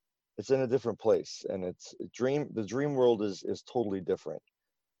it's in a different place, and the dream world is totally different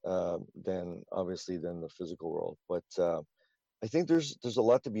than the physical world. But I think there's a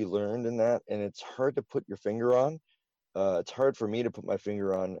lot to be learned in that, and it's hard to put your finger on. It's hard for me to put my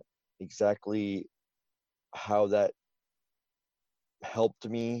finger on exactly how that helped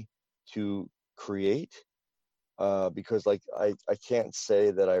me to create, because like I can't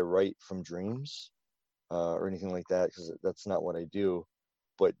say that I write from dreams or anything like that, because that's not what I do.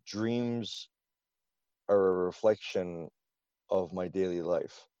 But dreams are a reflection of my daily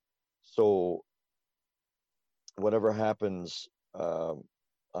life. So whatever happens on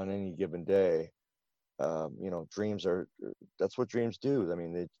any given day, dreams that's what dreams do. I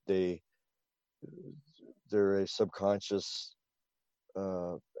mean, they're a subconscious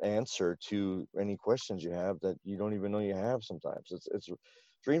answer to any questions you have that you don't even know you have. Sometimes it's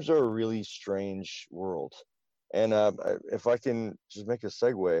dreams are a really strange world. And if I can just make a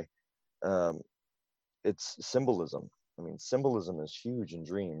segue, um, it's symbolism. I mean, symbolism is huge in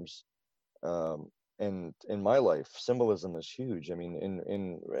dreams. Um, and in my life, symbolism is huge. I mean,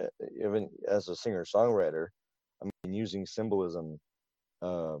 even as a singer songwriter, I mean, using symbolism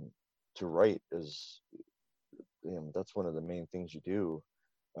um, to write is, that's one of the main things you do.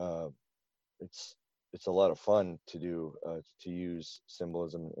 Uh, it's it's a lot of fun to do, to use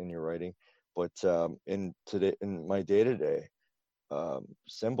symbolism in your writing, but in my day to day,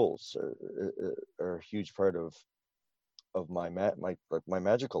 symbols are a huge part of my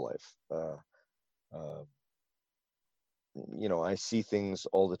magical life. Uh, I see things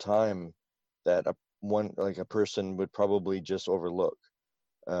all the time that a person would probably just overlook.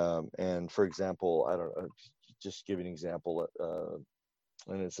 And for example, I don't know, just give an example,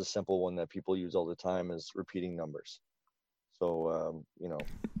 and it's a simple one that people use all the time, is repeating numbers. So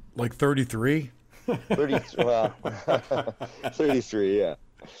Like 33? 30, well, 33, yeah,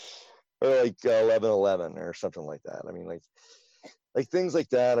 or like 1111 or something like that. I mean, like things like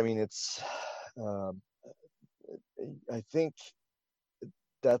that. I mean, it's um, I think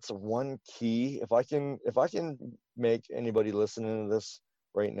that's one key. If I can make anybody listening to this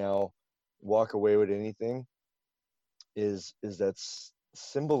right now walk away with anything, is that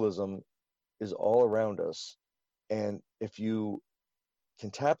symbolism is all around us, and if you can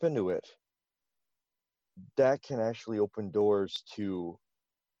tap into it, that can actually open doors to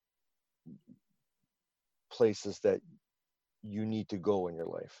places that you need to go in your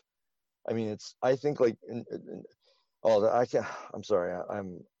life. I mean, I think like oh, I can't. I'm sorry.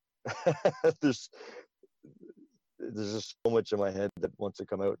 I'm there's there's just so much in my head that wants to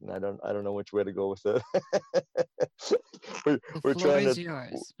come out, and I don't know which way to go with it. we're The floor trying is to.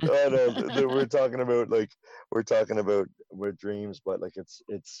 yours. I know we're talking about dreams, but like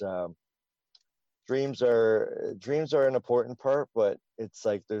dreams are an important part, but it's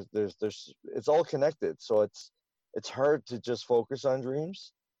like there's it's all connected. So it's hard to just focus on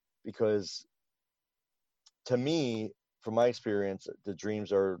dreams, because to me, from my experience, the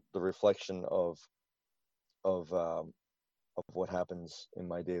dreams are the reflection of um, of what happens in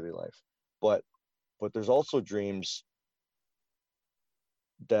my daily life. But there's also dreams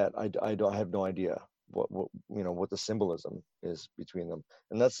that I don't have no idea what the symbolism is between them.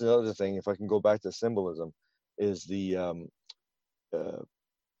 And that's another thing. If I can go back to symbolism, is the uh,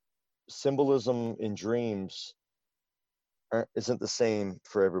 symbolism in dreams isn't the same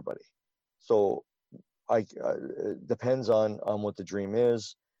for everybody. So it depends on what the dream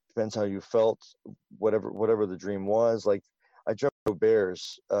is. Depends how you felt, whatever the dream was. Like, I dreamt about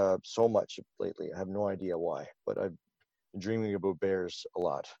bears so much lately. I have no idea why, but I've been dreaming about bears a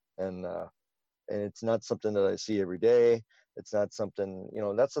lot, and it's not something that I see every day. It's not something,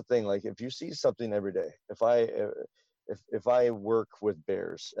 that's the thing. Like, if you see something every day, if I work with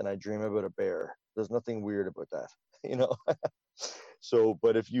bears and I dream about a bear, there's nothing weird about that, you know. So,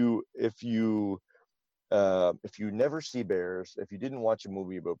 but if you never see bears, if you didn't watch a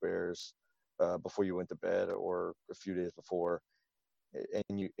movie about bears before you went to bed or a few days before,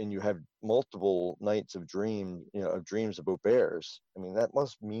 and you have multiple nights of dreams about bears, I mean, that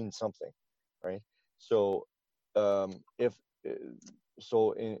must mean something, right? So, if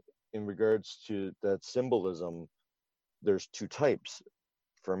so, in regards to that symbolism, there's two types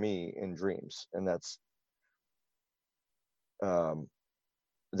for me in dreams, and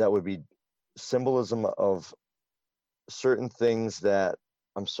that would be symbolism of certain things that,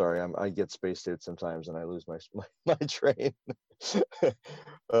 I'm sorry, I get spaced out sometimes and I lose my train.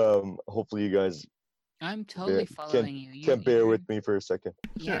 Hopefully you guys I'm totally can following you. can bear with me for a second.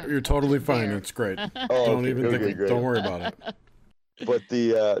 Yeah, you're totally just fine. bear. It's great. Oh, Don't okay, even okay, think. great. Don't worry about it. But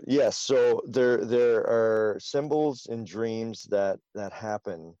yes, so there are symbols in dreams that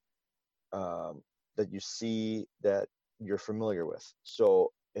happen, that you see, that you're familiar with.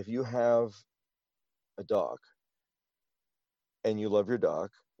 So if you have a dog and you love your dog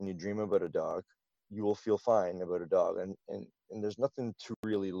and you dream about a dog, you will feel fine about a dog, and there's nothing to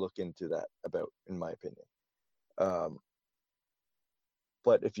really look into that about, in my opinion. Um,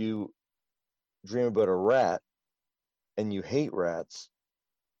 but if you dream about a rat and you hate rats,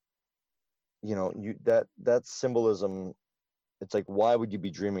 that symbolism. It's like, why would you be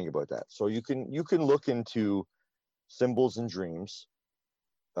dreaming about that? So you can look into symbols in dreams.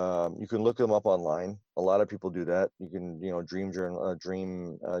 You can look them up online. A lot of people do that. You can, dream journal,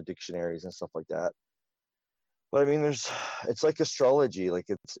 dream dictionaries and stuff like that. But I mean, it's like astrology. Like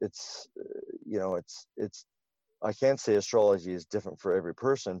it's I can't say astrology is different for every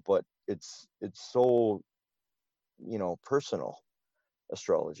person, but it's so, personal,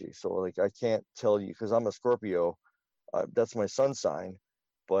 astrology. So like I can't tell you, because I'm a Scorpio, that's my sun sign,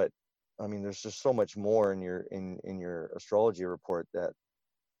 but I mean there's just so much more in your astrology report that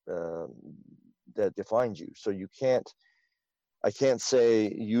uh, that defines you. So I can't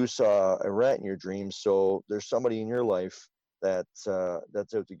say you saw a rat in your dreams, so there's somebody in your life that's out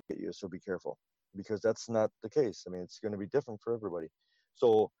to get you. So be careful, because that's not the case. I mean, it's going to be different for everybody.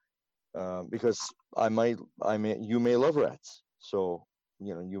 So because you may love rats, so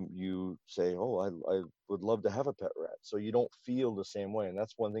you say, oh, I would love to have a pet rat. So you don't feel the same way, and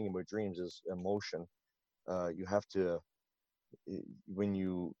that's one thing about dreams is emotion. You have to when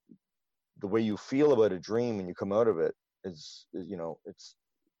you the way you feel about a dream when you come out of it it's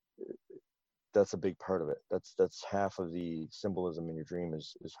that's a big part of it. That's half of the symbolism in your dream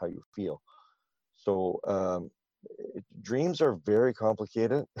is how you feel. So dreams are very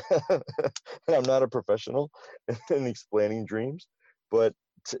complicated. And I'm not a professional in explaining dreams, but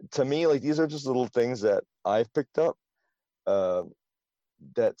to me, like, these are just little things that I've picked up uh,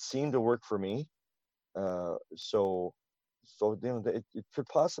 that seem to work for me. So it could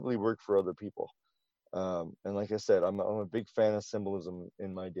possibly work for other people. And like I said, I'm a big fan of symbolism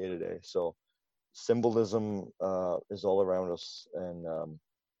in my day to day. So symbolism is all around us, and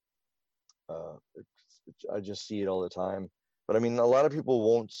I just see it all the time. But I mean, a lot of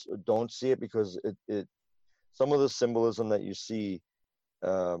people don't see it because it some of the symbolism that you see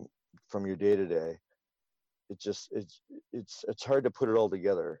um, from your day to day, it's hard to put it all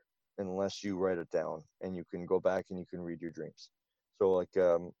together unless you write it down and you can go back and you can read your dreams. So like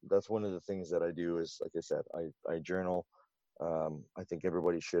that's one of the things that I do is, like I said, I journal. I think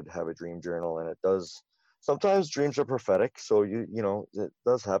everybody should have a dream journal, and it does. Sometimes dreams are prophetic, so it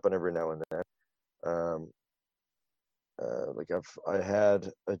does happen every now and then. Um, like I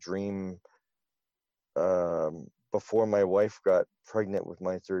had a dream before my wife got pregnant with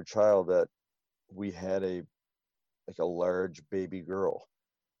my third child that we had a large baby girl,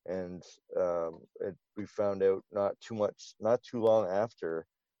 and we found out not too long after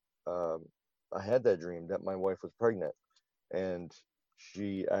um, I had that dream that my wife was pregnant, and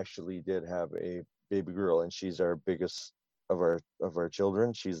she actually did have a baby girl, and she's our biggest of our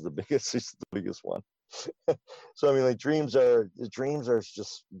children. She's the biggest. She's the biggest one. So I mean, like, dreams are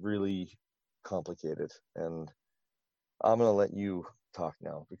just really complicated, and I'm gonna let you talk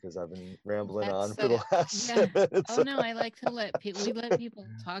now because I've been rambling on That's for the last yeah. 10 minutes. Oh no, I like to we let people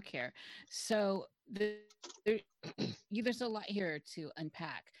talk here. So there, there's a lot here to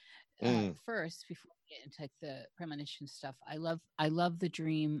unpack. Mm. First, before we get into like the premonition stuff, I love the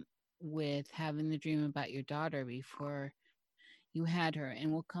dream with having the dream about your daughter before you had her,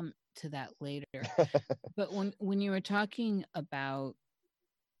 and we'll come to that later. But when you were talking about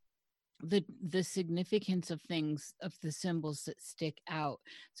the significance of things, of the symbols that stick out,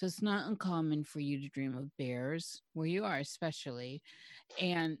 so it's not uncommon for you to dream of bears where you are, especially,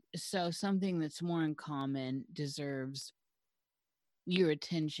 and so something that's more uncommon deserves your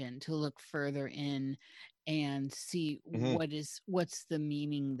attention to look further in and see Hmm. what's the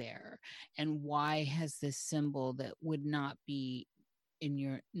meaning there, and why has this symbol that would not be in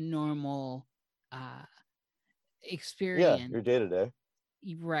your normal uh Yeah, experience, your day to day.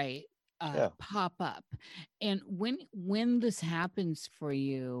 right, Yeah. pop up. And when this happens for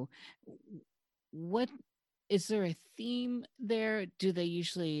you, what is there a theme there? Do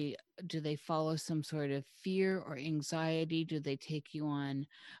they follow some sort of fear or anxiety? Do they take you on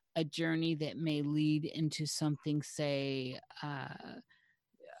a journey that may lead into something, say,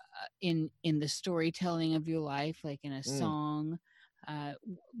 in the storytelling of your life, like in a Mm. song?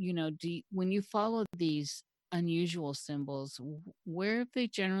 When you follow these unusual symbols, where have they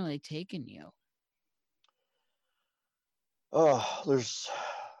generally taken you? Oh, there's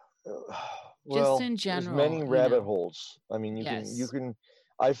Just well, in there's general, many rabbit holes. I mean, you Yes. can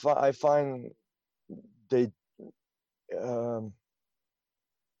I find they um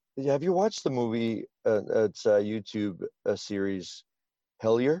yeah, have you watched the movie it's YouTube series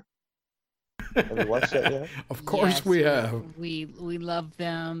Hellier? Have you watched that yet? Of course Yes, we have. we love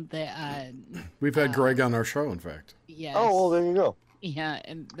them. They We've had Greg on our show, in fact. Oh, well, yes. there you go. Yeah,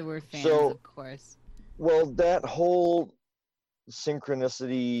 and we're fans, So, of course. well, that whole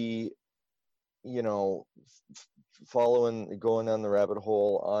synchronicity, you know, following, going on the rabbit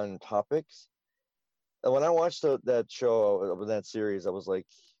hole on topics. And when I watched that show, that series, I was like,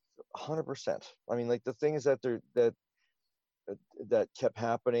 100%. I mean, like, the things that kept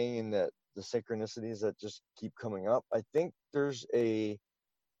happening, and that the synchronicities that just keep coming up. I think there's a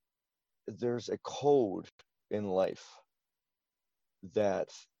code in life that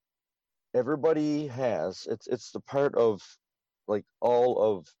everybody has. It's the part of, like, all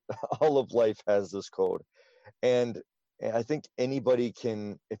of all of life has this code. And I think anybody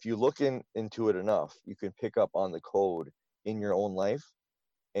can, if you look into it enough, you can pick up on the code in your own life,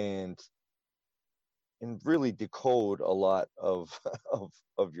 and really decode a lot of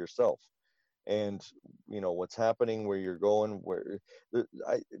of yourself, and what's happening, where you're going, where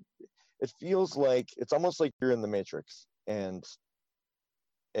I it feels like it's almost like you're in the Matrix, and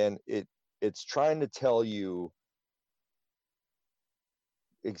it's trying to tell you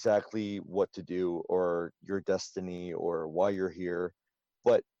exactly what to do, or your destiny, or why you're here,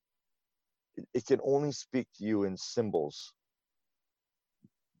 but it can only speak to you in symbols.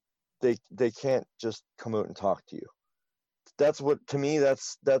 They can't just come out and talk to you. That's what, to me,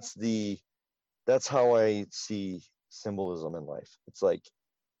 that's how I see symbolism in life. It's like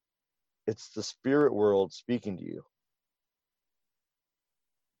it's the spirit world speaking to you.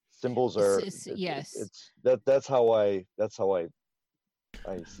 Symbols are Yes. That's how I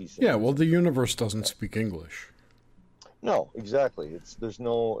see symbolism. Yeah, well, the universe doesn't speak English. No, exactly. There's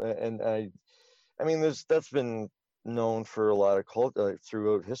no, and I mean, that's been known for a lot of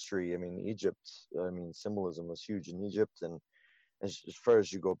throughout history. I mean, Egypt. I mean, symbolism was huge in Egypt, and as far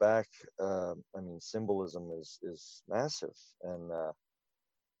as you go back, I mean, symbolism is massive, and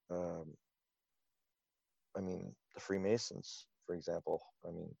I mean, the Freemasons, for example.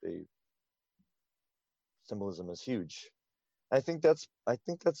 I mean, symbolism is huge. I think that's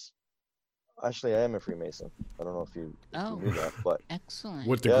actually, I am a Freemason. I don't know if you knew that, but excellent.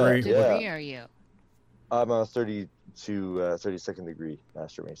 What degree? What degree are you? I'm a 32nd degree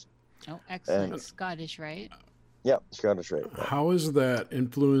Master Mason. Oh, excellent. And Scottish, right? Yeah, Scottish, right. Yeah. How has that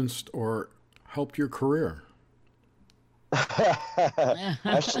influenced or helped your career?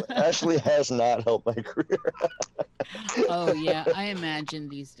 Ashley has not helped my career. Oh yeah, I imagine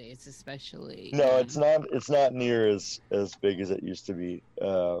these days, especially. No, it's not near as big as it used to be,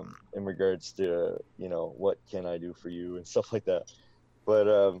 in regards to what can I do for you and stuff like that. But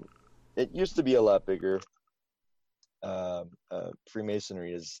it used to be a lot bigger.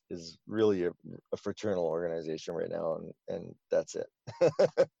 Freemasonry is really a fraternal organization right now, and that's it.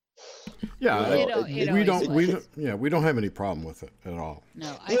 Yeah, we don't have any problem with it at all.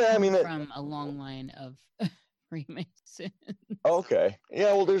 No, I mean, from a long line of Freemasons. Okay,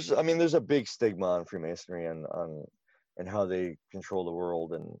 yeah, well, there's a big stigma on Freemasonry and how they control the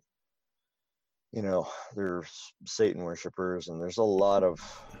world, and they're Satan worshippers, and there's a lot of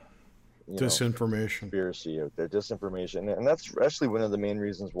disinformation, conspiracy out there, disinformation, and that's actually one of the main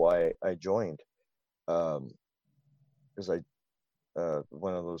reasons why I joined. Because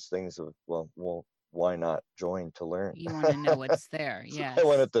one of those things of, well, why not join to learn? You want to know what's there. Yeah, I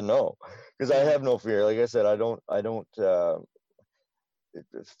wanted to know, because I have no fear. Like I said, I don't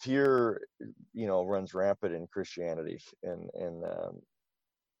fear runs rampant in Christianity, and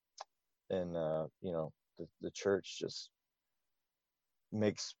the church just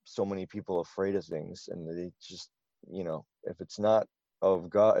makes so many people afraid of things, and they just, if it's not of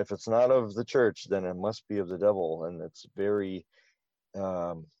God, if it's not of the church, then it must be of the devil. And it's very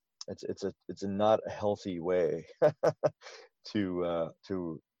it's a not a healthy way to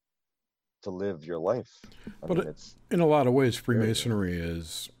live your life. It's in a lot of ways, Freemasonry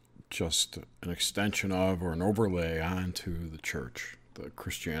is just an extension of, or an overlay onto, the church, the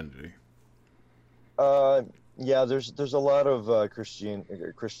Christianity. Yeah, there's a lot of Christian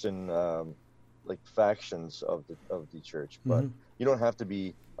like factions of the church, but you don't have to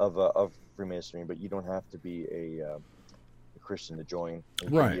be of Freemasonry, but you don't have to be a Christian to join. You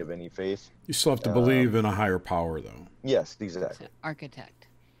can be of any faith. You still have to believe in a higher power, though. Yes, exactly. Architect.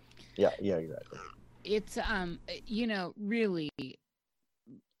 Yeah, exactly. It's really,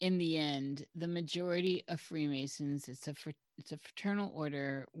 in the end, the majority of Freemasons, it's a fraternal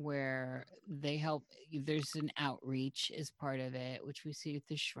order where they help. There's an outreach as part of it, which we see with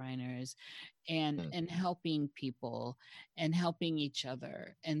the Shriners, and helping people and helping each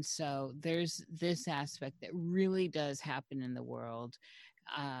other. And so there's this aspect that really does happen in the world,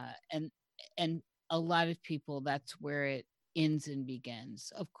 and a lot of people, that's where it ends and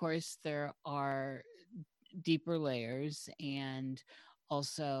begins. Of course, there are deeper layers and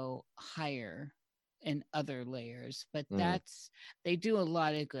also higher and other layers, but they do a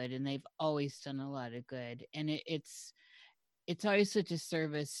lot of good, and they've always done a lot of good. And it's always such a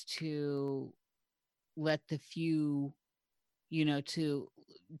service to let the few,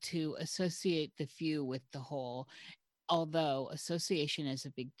 to associate the few with the whole, although association is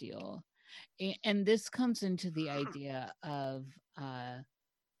a big deal. And this comes into the idea of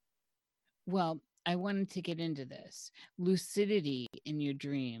well, I wanted to get into this lucidity in your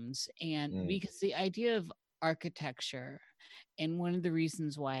dreams, and because the idea of architecture, and one of the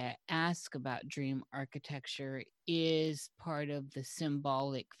reasons why I ask about dream architecture is part of the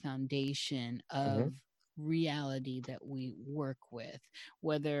symbolic foundation of reality that we work with,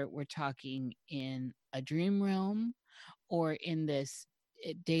 whether we're talking in a dream realm or in this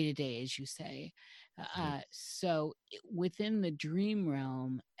day to day, as you say. So, within the dream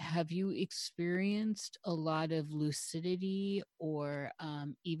realm, have you experienced a lot of lucidity or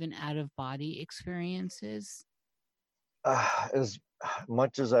even out of body experiences? As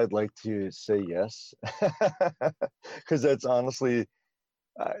much as I'd like to say yes, because that's honestly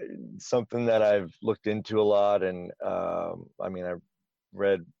something that I've looked into a lot. And I mean, I've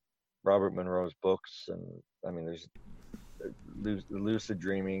read Robert Monroe's books, and I mean, there's lucid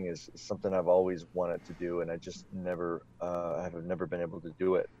dreaming is something I've always wanted to do, and I just never have never been able to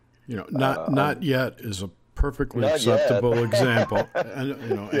do it. You know, not yet is a perfectly Not acceptable yet. example, and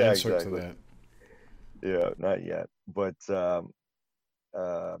Yeah, answer exactly. to that. Yeah, not yet. But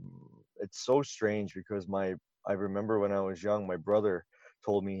it's so strange because I remember when I was young, my brother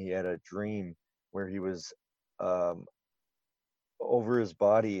told me he had a dream where he was um, over his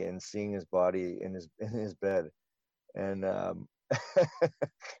body and seeing his body in his bed, and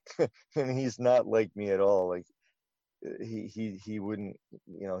and he's not like me at all. Like he wouldn't,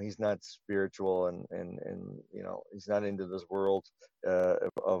 you know, he's not spiritual, and you know, he's not into this world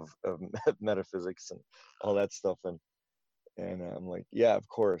of metaphysics and all that stuff. And I'm like, yeah, of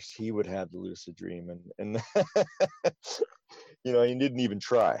course he would have the lucid dream, and you know, he didn't even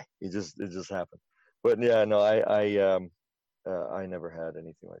try. It just happened. But yeah, no, I never had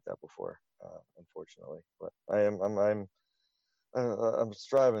anything like that before, unfortunately. But I'm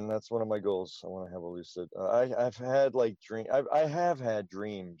striving. That's one of my goals. I want to have a lucid. I've had like I have had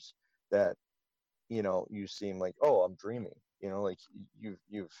dreams that, you know, you seem like, oh, I'm dreaming. You know, like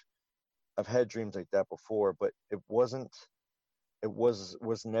you've I've had dreams like that before, but it wasn't. It was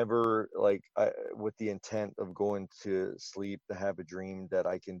never like with the intent of going to sleep to have a dream that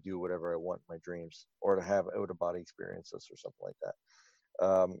I can do whatever I want in my dreams, or to have out of body experiences or something like that.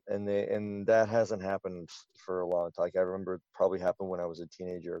 And that hasn't happened for a long time. Like, I remember it probably happened when I was a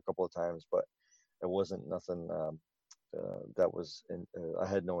teenager a couple of times, but it wasn't nothing that was I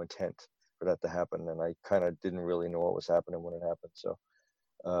had no intent for that to happen, and I kind of didn't really know what was happening when it happened. So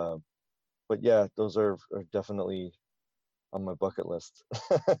uh, but yeah, those are definitely on my bucket list.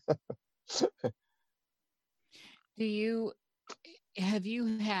 Do you have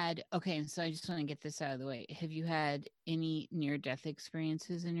you had okay, so I just want to get this out of the way. Have you had any near death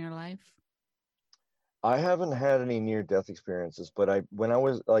experiences in your life? I haven't had any near death experiences, but when I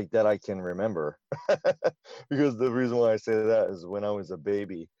was like that, I can remember. Because the reason why I say that is when I was a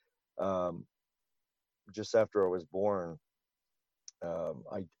baby, um, just after I was born,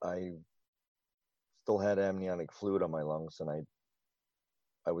 I still had amniotic fluid on my lungs, and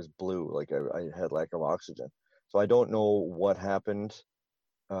I was blue, like I had lack of oxygen. So I don't know what happened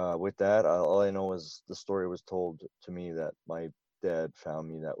with that. All I know is the story was told to me that my dad found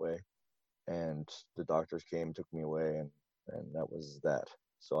me that way, and the doctors came, took me away, and that was that.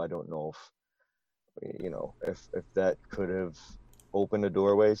 So I don't know if, you know, if that could have opened a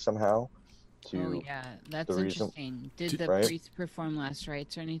doorway somehow Oh to yeah, the that's reason, interesting. Did the right? priest perform last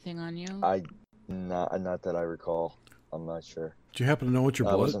rites or anything on you? I not that I recall. I'm not sure. Do you happen to know what your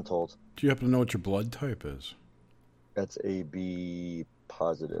I blood? wasn't told. Do you happen to know what your blood type is? That's AB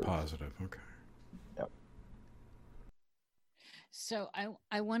positive. Positive. Okay. Yep. So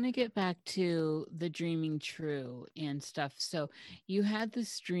I want to get back to the dreaming true and stuff. So you had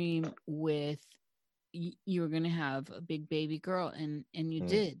this dream with you were going to have a big baby girl, and you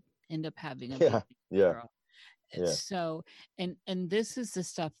did end up having a big Yeah. baby Yeah. girl. Yeah. So and this is the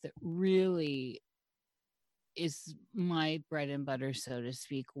stuff that really is my bread and butter, so to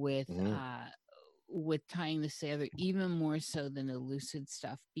speak, with tying this together, even more so than the lucid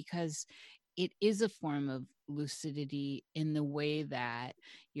stuff, because it is a form of lucidity in the way that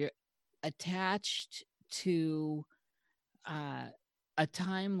you're attached to a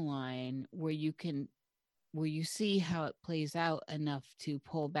timeline where you see how it plays out enough to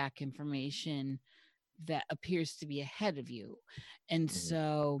pull back information that appears to be ahead of you. And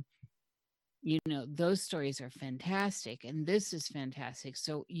so, you know, those stories are fantastic, and this is fantastic.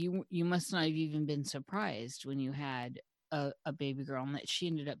 So you must not have even been surprised when you had a baby girl, and that she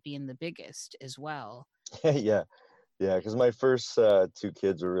ended up being the biggest as well. Yeah. Yeah. Because my first two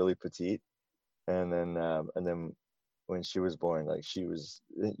kids were really petite, and then when she was born, like she was,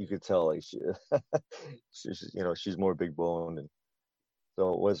 you could tell like she's, you know, she's more big boned, and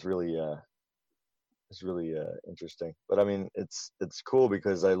so it was really It's really interesting. But I mean, it's cool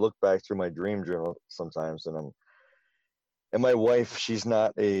because I look back through my dream journal sometimes, and my wife, she's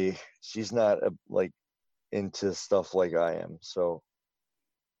not like into stuff like I am. So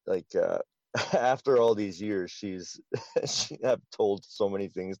like after all these years, I've told so many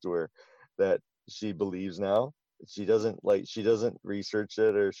things to her that she believes now. She doesn't research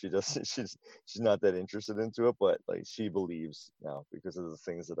it, or she doesn't she's not that interested into it, but like she believes now because of the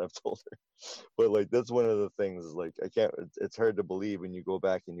things that I've told her. But like that's one of the things, is like I can't, it's hard to believe when you go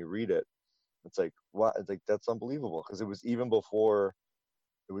back and you read it. It's like, what? It's like, that's unbelievable, because we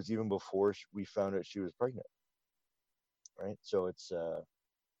found out she was pregnant, right? So it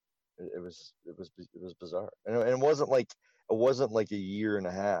was bizarre, and it wasn't like a year and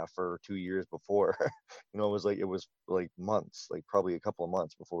a half or 2 years before. It was like months, like probably a couple of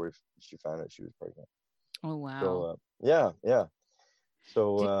months before she found out she was pregnant. Oh wow. So yeah.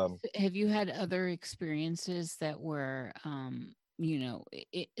 So Have you had other experiences that were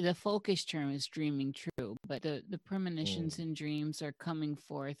the folkish term is dreaming true, but the premonitions and dreams are coming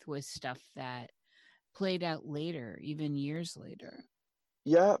forth with stuff that played out later, even years later.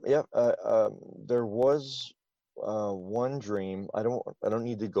 yeah. There was one dream. I don't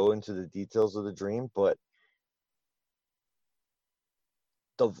need to go into the details of the dream, but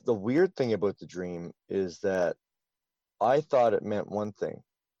the weird thing about the dream is that I thought it meant one thing.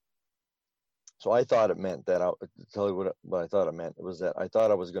 So I thought it meant that, to tell you what I thought it meant, it was that I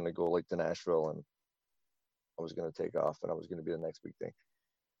thought I was going to go like to Nashville, and I was going to take off, and I was going to be the next big thing.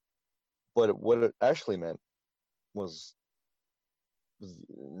 But what it actually meant was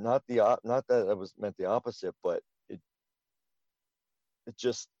not that it was meant the opposite, but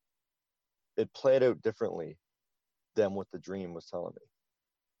it played out differently than what the dream was telling me.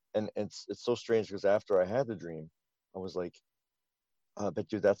 And it's so strange, because after I had the dream, I was like, I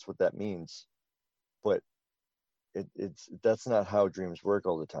bet you that's what that means. But that's not how dreams work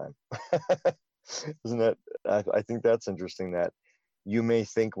all the time. Isn't that? I think that's interesting, that you may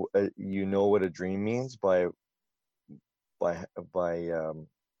think you know what a dream means by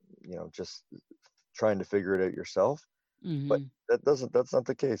just trying to figure it out yourself. Mm-hmm. But that's not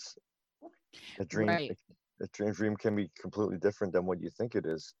the case. A dream, right. a dream can be completely different than what you think it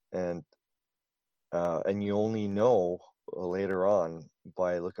is, and you only know later on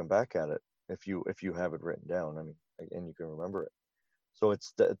by looking back at it, if you have it written down. I mean, and you can remember it. So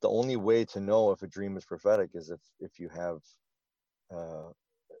it's the only way to know if a dream is prophetic is if you have the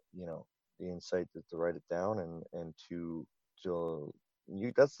insight to write it down, and to you.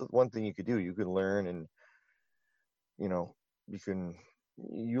 That's the one thing you could do. You can learn, and you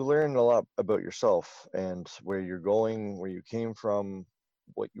learn a lot about yourself and where you're going, where you came from,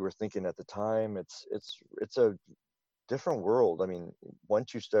 what you were thinking at the time. It's a different world. I mean,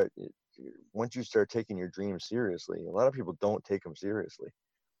 once you start taking your dreams seriously, a lot of people don't take them seriously.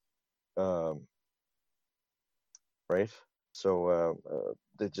 Right? So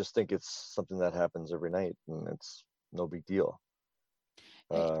they just think it's something that happens every night, and it's no big deal.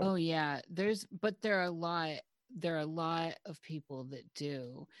 Oh yeah, there are a lot of people that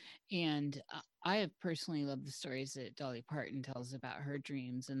do, and I have personally loved the stories that Dolly Parton tells about her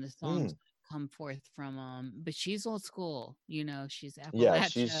dreams and the songs that come forth from but she's old school, she's Appalachia. Yeah,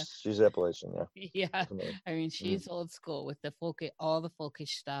 she's Appalachian. Yeah. I mean, she's old school with all the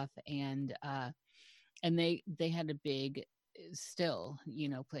folkish stuff, and they had a big, still,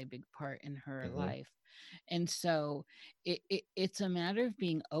 play a big part in her life. And so it's a matter of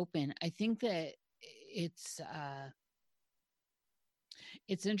being open. I think that it's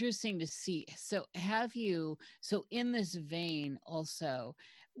interesting to see. So in this vein also,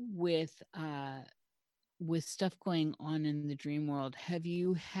 with stuff going on in the dream world, have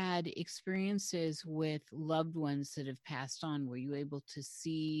you had experiences with loved ones that have passed on? Were you able to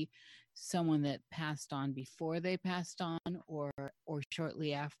see someone that passed on before they passed on, or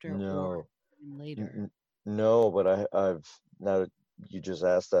shortly after? No. Or later? No, but I've, now that you just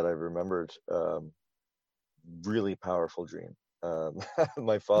asked that, I remembered really powerful dream.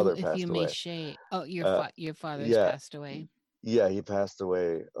 My father passed away. If you may share. Oh, your father's passed away. Yeah, he passed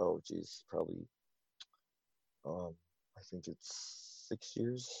away. Oh, geez, probably. I think it's 6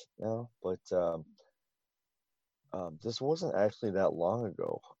 years now, but this wasn't actually that long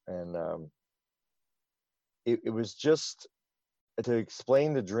ago, and it was just to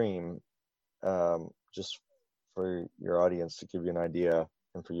explain the dream, just for your audience, to give you an idea,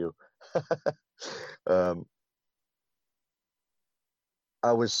 and for you.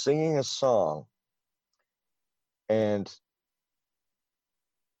 I was singing a song, and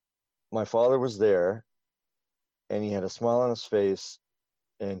my father was there, and he had a smile on his face,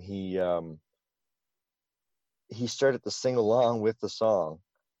 and he he started to sing along with the song,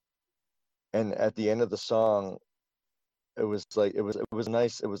 and at the end of the song, it was like it was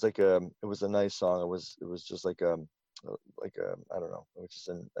nice. It was like it was a nice song. It was just like I don't know. It was just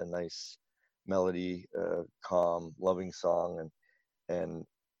a nice melody, calm, loving song, and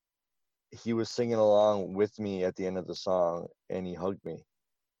he was singing along with me at the end of the song, and he hugged me,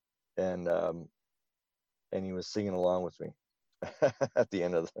 and he was singing along with me at the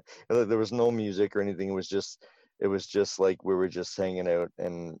end of there was no music or anything. It was just like we were just hanging out,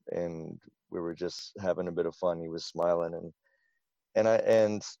 and we were just having a bit of fun. He was smiling,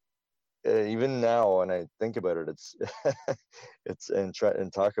 and even now when I think about it, it's and try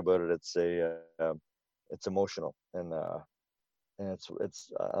and talk about it, it's emotional, and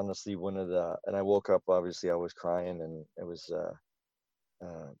it's honestly one of the, and I woke up, obviously I was crying, and it was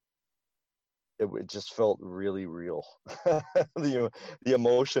it just felt really real. The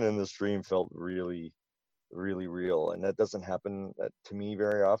emotion in this dream felt really, really real, and that doesn't happen to me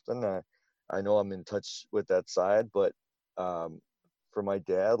very often. I know I'm in touch with that side, but for my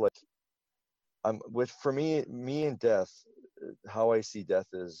dad, like for me and death, how I see death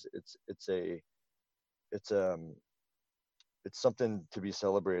is it's it's something to be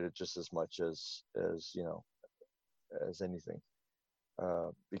celebrated just as much as as anything,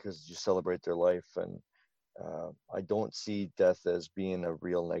 because you celebrate their life, and I don't see death as being a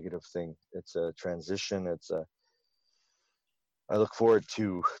real negative thing. It's a transition. I look forward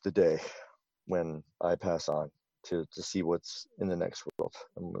to the day when I pass on to see what's in the next world,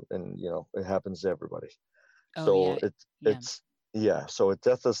 and it happens to everybody. Oh So yeah, yeah. it's yeah. So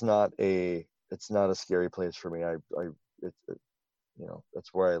death is not it's not a scary place for me.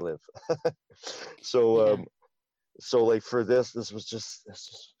 That's where I live. So Yeah. so like for this was this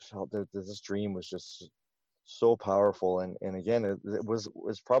just felt that this dream was just so powerful, and again it was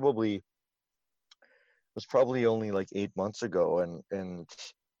probably only like 8 months ago, and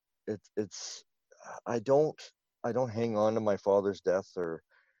it's I don't I don't hang on to my father's death, or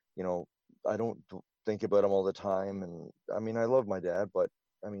you know I don't think about him all the time. And I mean, I love my dad, but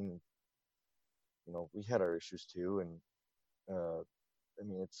I mean, we had our issues too, and I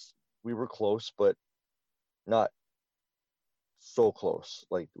mean, we were close, but not so close.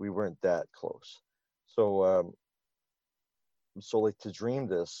 Like we weren't that close. So so like to dream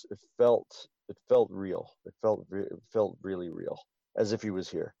this, it felt real. It felt really real, as if he was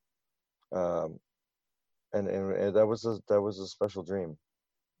here. Um, and that was a special dream,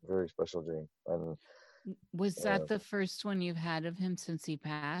 very special dream. And Was uh, that the first one you've had of him since he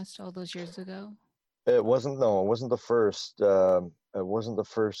passed all those years ago? it wasn't, no, it wasn't the first. It wasn't the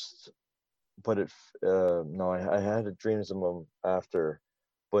first, but no, I had dreams of him after,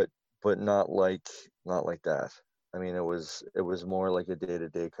 but not like that. I mean, it was more like a day to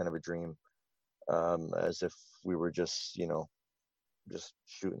day kind of a dream, as if we were just just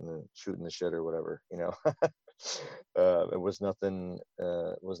shooting the shit or whatever. It was nothing.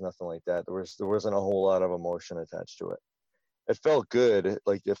 It was nothing like that. There wasn't a whole lot of emotion attached to it. It felt good,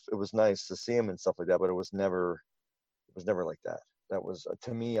 like if it was nice to see him and stuff like that, but it was never like that. That was,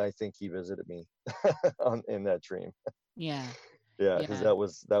 to me, I think he visited me in that dream. Yeah. Yeah, because Yeah.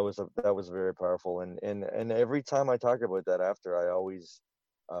 that was very powerful, and every time I talk about that after, I always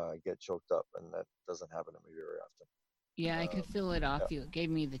get choked up, and that doesn't happen to me very often. Yeah, I could feel it Yeah, off you. It gave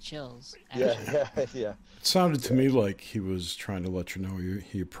me the chills, yeah, actually. yeah, yeah, It sounded to yeah. me like he was trying to let you know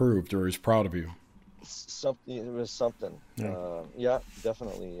he approved or he's proud of you. Something, it was something. Yeah. Yeah,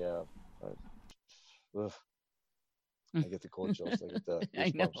 definitely. Yeah, ugh, I get the cold chills. I get the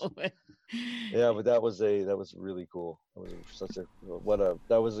I know. goosebumps. Yeah, but that was really cool. That was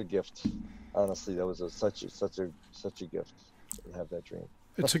that was a gift. Honestly, that was such a gift to have that dream.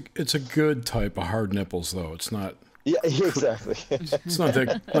 It's a good type of hard nipples though. It's not Yeah, exactly. it's not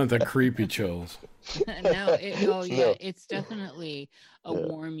that creepy chills. No, oh yeah, No, it's definitely a yeah.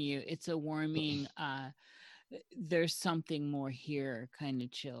 warm you. It's a warming there's something more here kind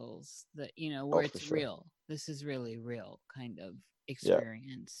of chills that Oh, where for it's sure. real. This is really real kind of Yeah,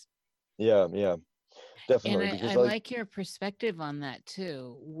 experience. yeah, And definitely. I Because like, like your perspective on that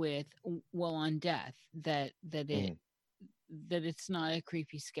too, with well, on death, mhm, that it's not a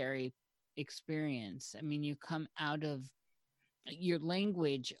creepy, scary experience. I mean, you come out of your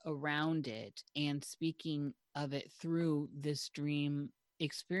language around it and speaking of it through this dream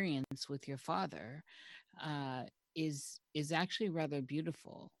experience with your father uh, is actually rather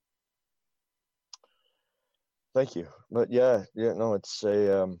beautiful. thank you. But yeah, yeah, no, it's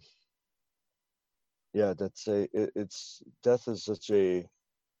a yeah, it's death is such a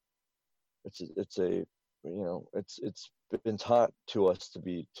it's a it's been taught to us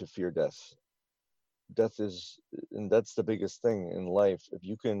to fear death, death is, and that's the biggest thing in life. If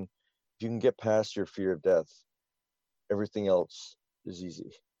you can get past your fear of death, everything else is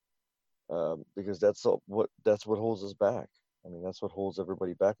easy. Because that's what holds us back. I mean, that's what holds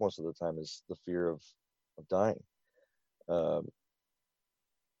everybody back most of the time, is the fear of dying. Um,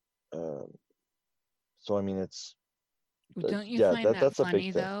 um, so I mean, Don't you yeah, find that that's a big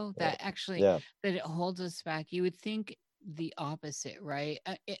funny thing. though, Yeah, that actually yeah, that it holds us back? You would think the opposite, right?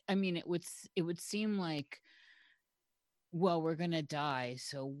 I mean, it would seem like, well, we're going to die,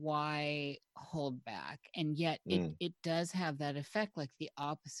 so why hold back? And yet mm, it does have that effect, like the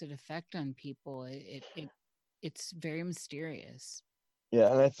opposite effect on people. It's very mysterious.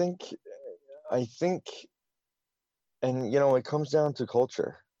 yeah. And I think, and it comes down to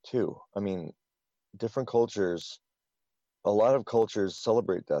culture too. I mean, different cultures, a lot of cultures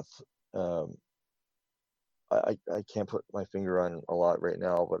celebrate death. Um, I can't put my finger on a lot right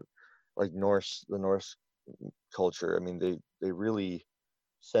now, but like the Norse culture, I mean, they really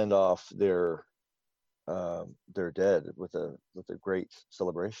send off their dead with a great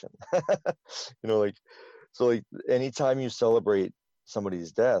celebration. Like, so like anytime you celebrate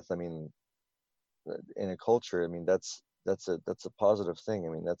somebody's death, I mean, in a culture, I mean, that's a positive thing. I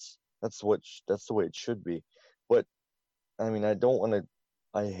mean, that's the way it should be. But I mean,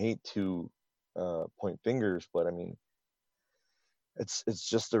 I hate to point fingers, but I mean, it's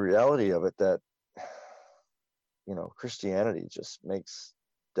just the reality of it that Christianity just makes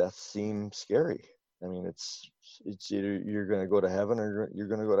death seem scary. I mean, it's either you're going to go to heaven or you're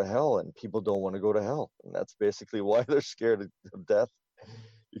going to go to hell, and people don't want to go to hell, and that's basically why they're scared of death,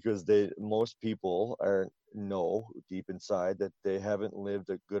 because most people know deep inside that they haven't lived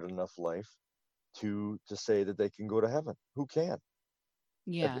a good enough life to say that they can go to heaven. Who can?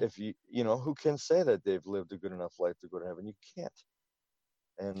 Yeah. If who can say that they've lived a good enough life to go to heaven? You can't,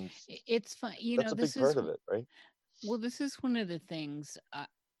 and It's fun. that's a big part of it, right? Well, this is one of the things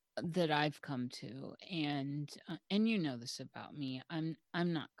that I've come to, and you know this about me. I'm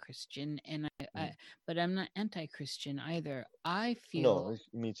not Christian, and Mhm. but I'm not anti-Christian either. I No, feel,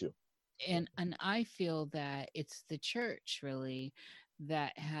 me too. and I feel that it's the church really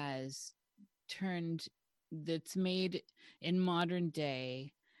that has turned, that's made in modern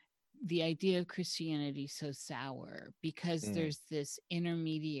day the idea of Christianity so sour, because Mm, there's this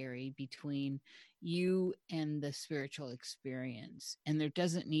intermediary between you and the spiritual experience, and there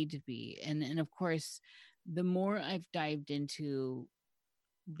doesn't need to be. And of course, the more I've been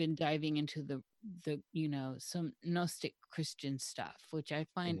diving into the some Gnostic Christian stuff, which I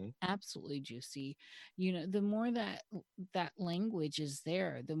find hmm absolutely juicy. The more that language is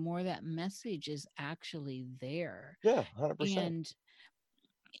there, the more that message is actually there. Yeah, 100%.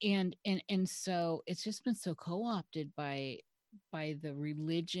 And so it's just been so co-opted by the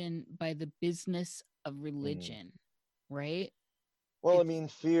religion, by the business of hmm religion, right? Well, I It's mean,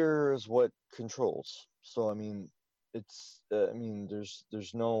 fear is what controls. So, I mean, I mean,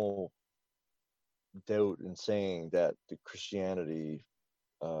 there's no doubt in saying that the Christianity,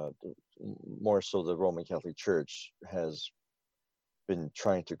 more so the Roman Catholic Church, has been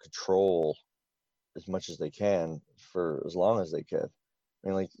trying to control as much as they can for as long as they can. I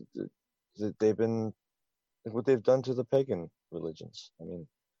mean, like, they've been, like, what they've done to the pagan religions. I mean,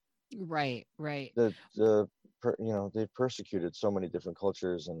 right, right. they've persecuted so many different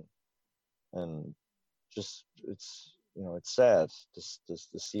cultures, and just it's sad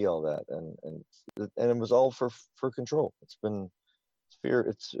to see all that, and it was all for control. It's fear.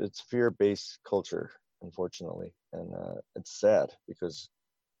 It's fear-based culture, unfortunately, and it's sad because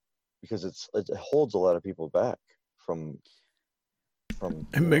it holds a lot of people back from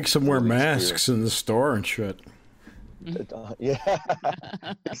It makes them wear really masks experiencing. in the store and shit. Yeah,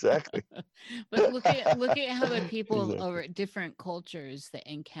 exactly. But look at how the people Exactly. over different cultures that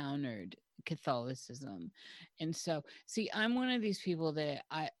encountered Catholicism. And so, see, I'm one of these people that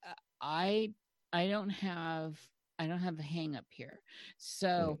I I don't have I don't have a hang up here.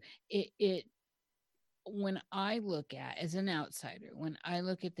 Mhm. So it when I look at, as an outsider, when I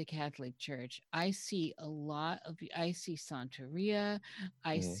look at the Catholic Church, I see Santeria.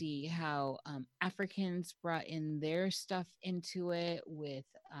 I Mhm. see how Africans brought in their stuff into it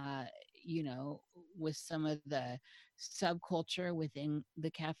you know, with some of the subculture within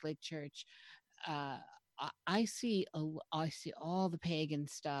the Catholic Church. Uh, I see all the pagan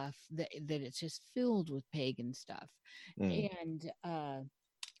stuff, that it's just filled with pagan stuff, Mhm. and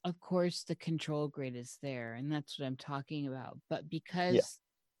of course the control grid is there, and that's what I'm talking about. But Yeah. because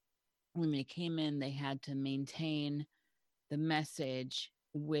when they came in, they had to maintain the message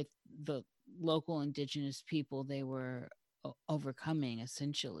with the local indigenous people they were overcoming,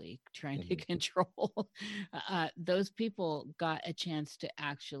 essentially trying to Mhm. control, those people got a chance to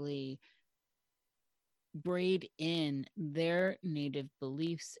actually braid in their native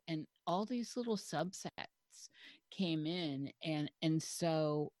beliefs, and all these little subsets came in, and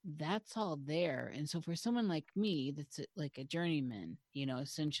so that's all there. And so for someone like me that's like a journeyman,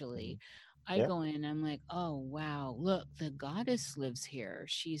 essentially, Mhm. I Yeah. go in, I'm like, oh wow, look, the goddess lives here,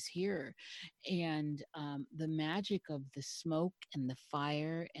 she's here. And the magic of the smoke and the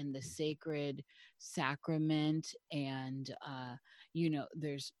fire and the sacred sacrament, and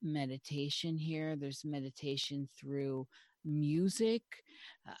there's meditation here, there's meditation through music.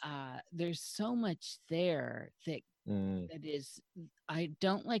 There's so much there Mm. that is, I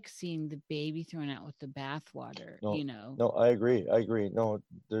don't like seeing the baby thrown out with the bathwater, No, no, I agree. I agree. No,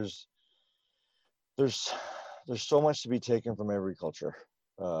 there's there's there's so much to be taken from every culture.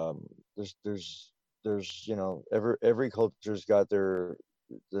 Um, there's every culture's got the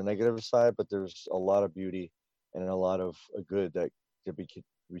negative side, but there's a lot of beauty and a lot of good that could be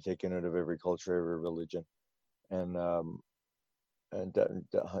taken out of every culture, every religion, and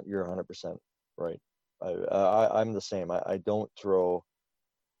you're 100% right. I'm the same. I don't throw.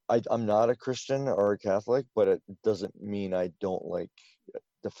 I'm not a Christian or a Catholic, but it doesn't mean I don't like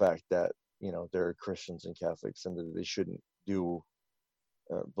the fact that there are Christians and Catholics and that they shouldn't do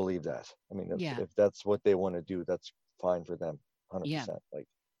believe that. I mean, yeah, if that's what they want to do, that's fine for them, yeah, 100%. Like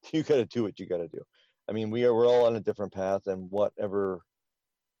you got to do what you got to do. I mean, we're all on a different path, and whatever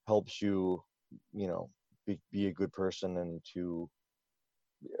helps you, you know, be a good person and to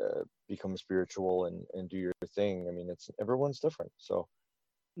become spiritual and do your thing. I mean, it's everyone's different, so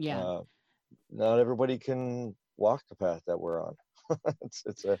yeah. uh, not everybody can walk the path that we're on.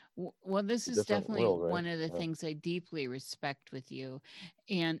 It's a Well, this is different definitely world, right? one of the Yeah. things I deeply respect with you,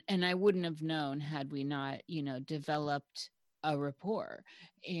 and I wouldn't have known had we not, developed a rapport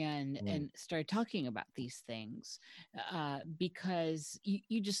Mm. and start talking about these things, because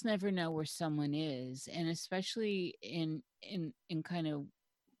you just never know where someone is, and especially in kind of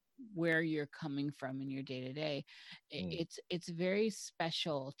where you're coming from in your day to day. Mm. It's very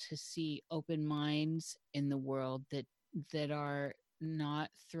special to see open minds in the world that are not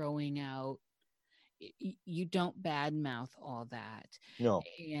throwing out, you don't badmouth all that. No,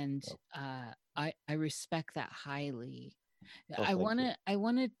 And no, I respect that highly. no, i thank want you. to i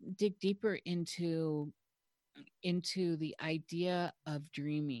want to dig deeper into the idea of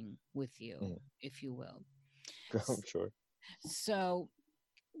dreaming with you, Mm. if you will. I'm sure. So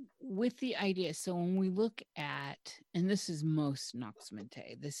with the idea, so when we look at, and this is most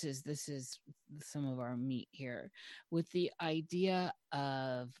Noxmente, this is some of our meat here, with the idea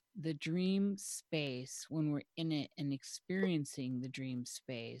of the dream space, when we're in it and experiencing the dream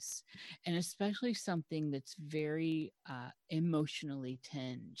space, and especially something that's very emotionally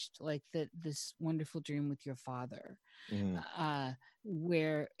tinged, like this wonderful dream with your father, Mm. uh,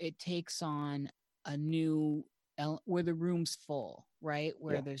 where it takes on a new where the room's full, right?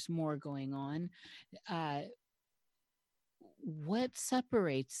 Where Yeah. there's more going on. Uh, what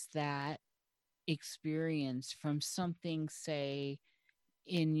separates that experience from something, say,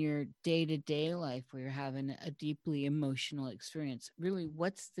 in your day to day life where you're having a deeply emotional experience? Really,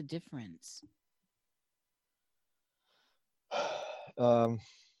 what's the difference? Um,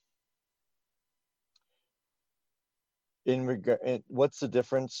 what's the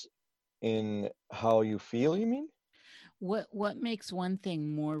difference in how you feel, you mean? What makes one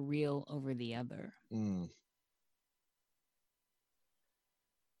thing more real over the other? Mm.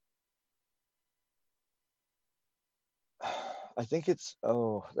 I think that's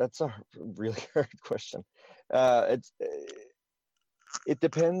a really hard question. It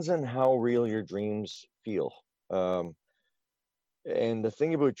depends on how real your dreams feel. Um, and the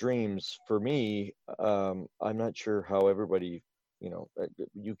thing about dreams, for me, I'm not sure how everybody,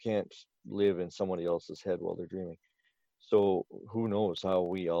 you can't live in somebody else's head while they're dreaming. So who knows how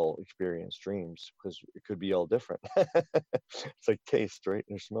we all experience dreams because it could be all different. It's like taste, right,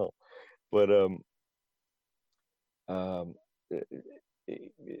 or smell. But um, i-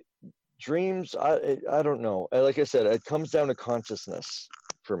 i- dreams, I don't know. Like I said, it comes down to consciousness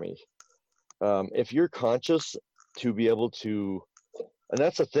for me. If you're conscious to be able to, and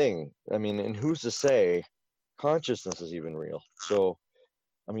that's a thing. I mean, and who's to say consciousness is even real? So,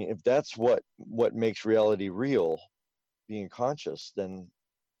 I mean, if that's what makes reality real, being conscious, then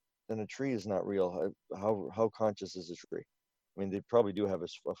a tree is not real. How conscious is a tree? I mean, they probably do have a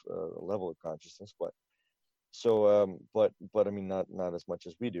level of consciousness, but but I mean, not as much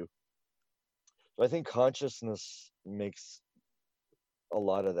as we do. So I think consciousness makes a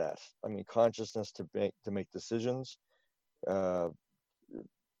lot of that. I mean, consciousness to make decisions, to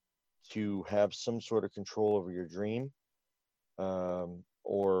have some sort of control over your dream,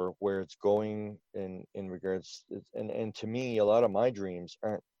 or where it's going in regards. And to me, a lot of my dreams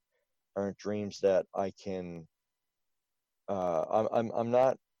aren't dreams that I can. I'm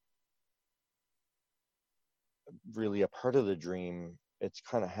not really a part of the dream. It's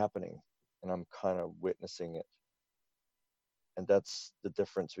kind of happening, and I'm kind of witnessing it. And that's the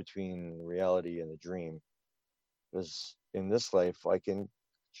difference between reality and the dream. Because in this life, I can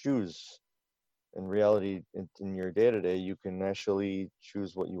choose. In reality, in your day-to-day, you can actually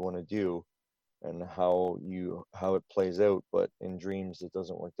choose what you want to do and how it plays out. But in dreams, it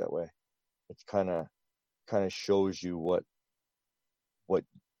doesn't work that way. It's kind of shows you what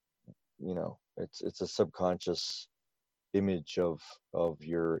it's a subconscious image of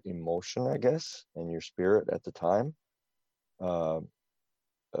your emotion, I guess, and your spirit at the time.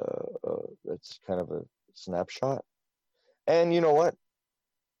 It's kind of a snapshot. And you know what?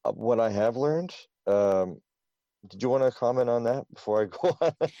 What I have learned. Did you want to comment on that before I go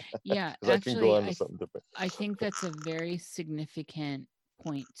on? Yeah, Because I can go actually, on to something different. I think that's a very significant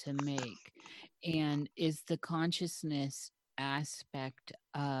point to make, and is the consciousness aspect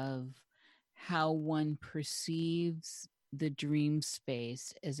of how one perceives the dream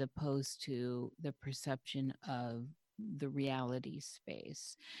space as opposed to the perception of the reality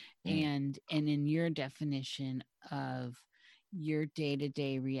space. And in your definition of your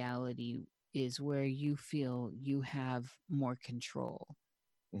day-to-day reality is where you feel you have more control.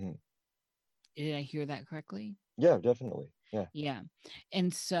 Did I hear that correctly? Yeah, definitely. Yeah.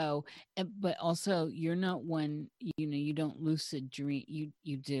 And so, but also you're not one, you don't lucid dream.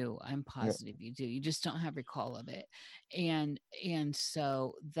 You do. I'm positive you do. You just don't have recall of it. And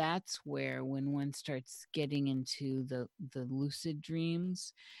so that's where when one starts getting into the lucid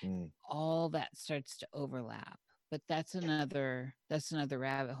dreams, all that starts to overlap. But that's another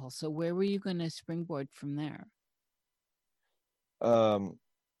rabbit hole. So where were you going to springboard from there? I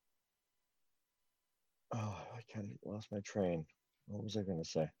kind of lost my train. What was I going to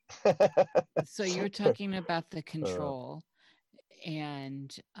say? So you're talking about the control,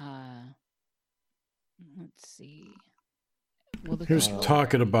 and let's see. Well, he was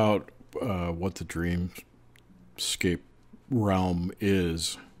talking about what the dreamscape realm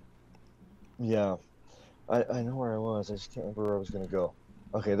is. Yeah, I know where I was. I just can't remember where I was going to go.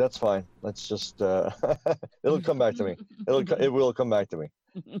 Okay, that's fine. Let's just. It'll come back to me. It will come back to me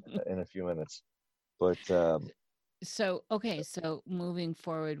in a few minutes. But so moving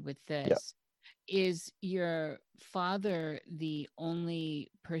forward with this, is your father the only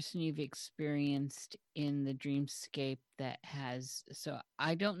person you've experienced in the dreamscape that has? So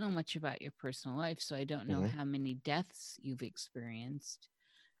I don't know much about your personal life, so I don't know how many deaths you've experienced.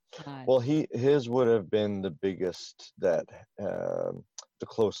 Well, his would have been the biggest, that the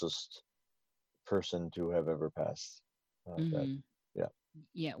closest person to have ever passed.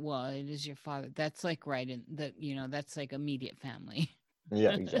 Yeah, well, it is your father. That's like right in the, that's like immediate family.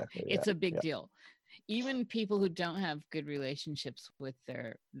 Yeah, exactly. It's a big deal. Even people who don't have good relationships with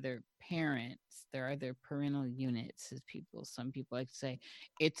their parents, their other parental units, as some people like to say,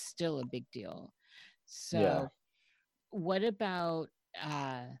 it's still a big deal. So what about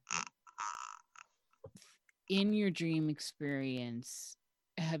in your dream experience,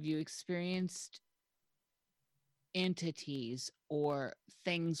 have you experienced entities or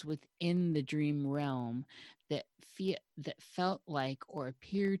things within the dream realm that felt like or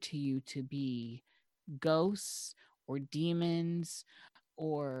appear to you to be ghosts or demons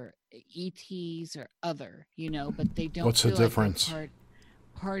or ETs or other, but they don't. What's the difference?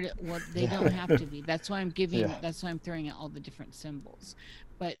 Part of what they don't have to be. That's why I'm giving. That's why I'm throwing out all the different symbols.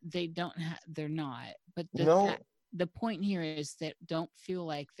 But they don't. They're not. But the point here is that don't feel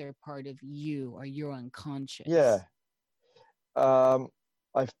like they're part of you or you're unconscious. Yeah. I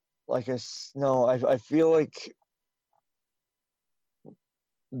feel like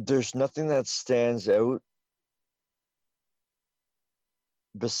there's nothing that stands out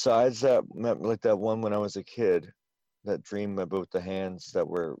besides that, like that one when I was a kid, that dream about the hands that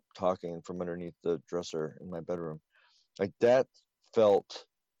were talking from underneath the dresser in my bedroom. Like that felt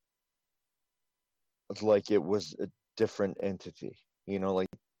like it was a different entity,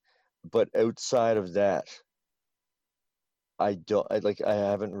 but outside of that, I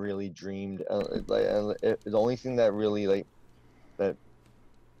haven't really dreamed. The only thing that really that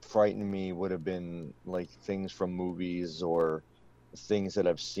frightened me would have been like things from movies or things that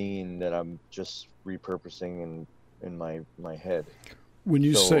I've seen that I'm just repurposing in my head. When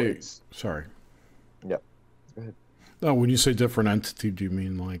you sorry. Yeah. Go ahead. No, when you say different entity, do you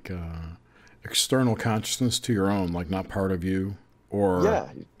mean like external consciousness to your own, like not part of you, or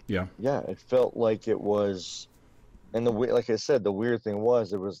Yeah, yeah, it felt like it was. And like I said, the weird thing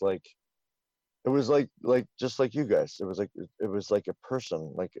was, it was like just like you guys. It was like a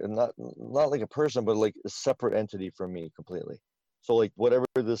person, like not like a person, but like a separate entity from me completely. So like whatever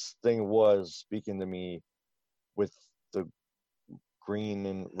this thing was speaking to me with the green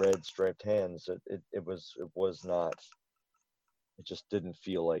and red striped hands, it was not. It just didn't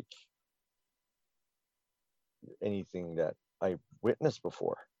feel like anything that I witnessed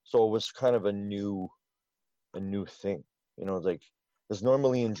before. So it was kind of a new thing. You know, like, because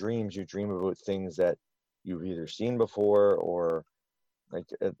normally in dreams you dream about things that you've either seen before, or like,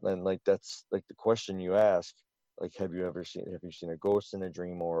 and like that's like the question you ask, like, have you seen a ghost in a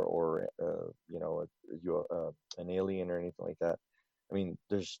dream, or you know, an alien or anything like that. I mean,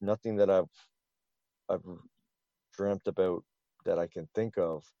 there's nothing that I've dreamt about that I can think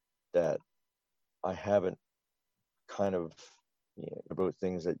of that I haven't kind of, about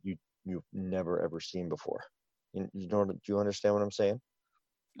things that you've never ever seen before. You don't, do you understand what I'm saying?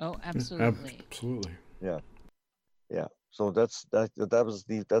 Oh, absolutely. absolutely. Yeah. So that's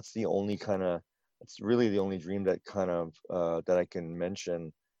the only kind of, it's really the only dream that kind of that I can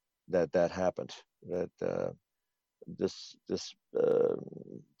mention that happened. That this this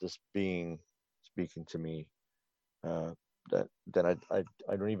this being speaking to me, that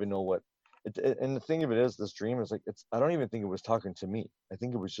I don't even know what and the thing of it is, this dream is like, I don't even think it was talking to me. I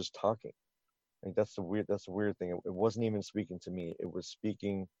think it was just talking. Like, that's the weird thing. It wasn't even speaking to me. It was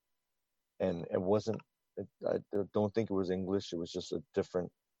speaking, and it wasn't. I don't think it was English. It was just a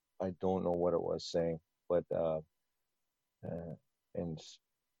different. I don't know what it was saying, but uh, and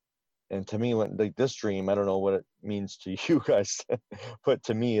and to me, when like this dream, I don't know what it means to you guys, but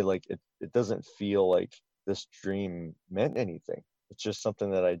to me, like, it doesn't feel like this dream meant anything. It's just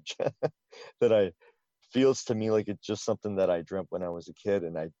something that I that I feels to me like it's just something that I dreamt when I was a kid,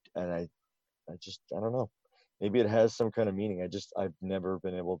 and I just, I don't know. Maybe it has some kind of meaning. I've never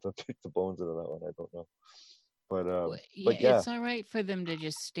been able to pick the bones out of that one. I don't know. Yeah, But yeah, it's all right for them to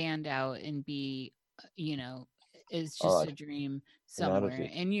just stand out and be, you know, it's just a odd, dream an somewhere,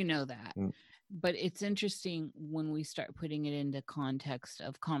 oddity. and you know that. Mm, But it's interesting when we start putting it into context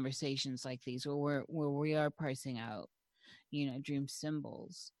of conversations like these, where we are parsing out, dream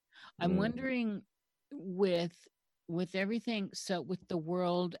symbols. I'm mm, wondering, with everything, so with the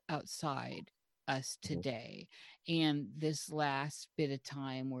world outside us mm. today, and this last bit of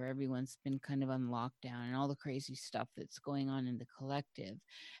time where everyone's been kind of on lockdown and all the crazy stuff that's going on in the collective,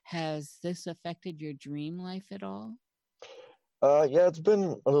 has this affected your dream life at all? Yeah, it's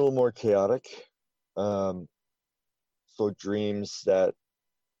been a little more chaotic. Um, so dreams that,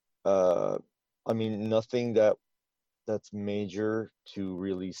 uh, I mean, nothing that's major to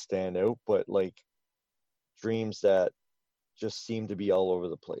really stand out, but like dreams that just seem to be all over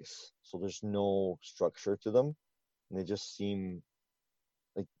the place. So there's no structure to them, and they just seem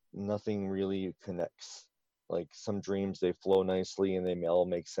like nothing really connects. Like, some dreams, they flow nicely and they all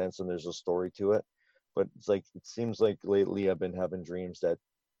make sense and there's a story to it. But it's like, it seems like lately I've been having dreams that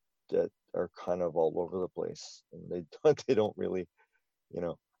are kind of all over the place, and they they don't really, you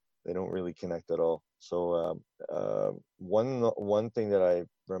know, they don't really connect at all. So one thing that I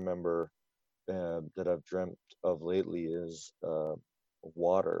remember, that I've dreamt of lately is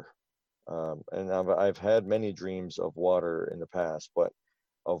water. And I've had many dreams of water in the past, but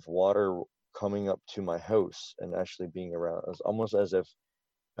of water coming up to my house and actually being around. It was almost as if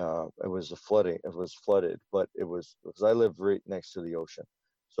it was a flooding. It was flooded, but it was because I live right next to the ocean,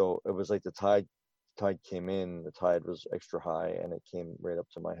 so it was like the tide came in. The tide was extra high, and it came right up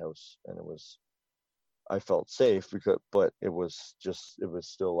to my house, and it was. I felt safe but it was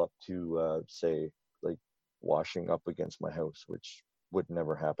still up to say, like, washing up against my house, which would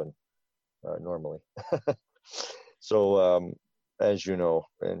never happen normally. So, as you know,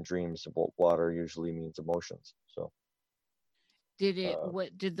 in dreams, water usually means emotions. So, uh,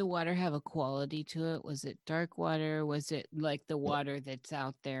 What did the water have a quality to it? Was it dark water? Was it like the no, water that's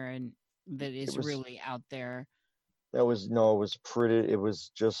out there and that it is was really out there? that was no, it was pretty. It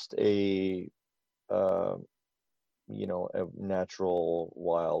was just uh, a natural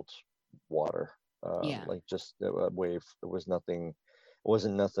wild water, Yeah. like just a wave. It was nothing. It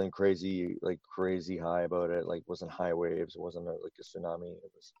wasn't nothing crazy, like crazy high about it. Like, it wasn't high waves. It wasn't like a tsunami.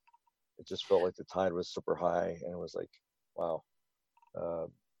 It just felt like the tide was super high, and it was like, wow. Uh,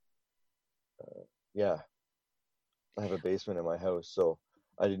 yeah, I have a basement in my house, so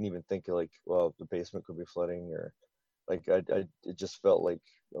I didn't even think, like, well, the basement could be flooding, or like, it just felt like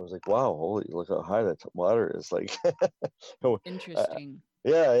I was like, wow, holy, look how high that water is. Like, I, Interesting.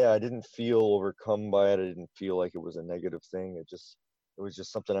 Yeah, I didn't feel overcome by it. I didn't feel like it was a negative thing. It was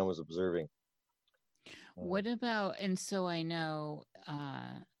just something I was observing. What about, and so I know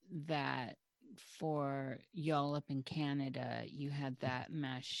that for y'all up in Canada, you had that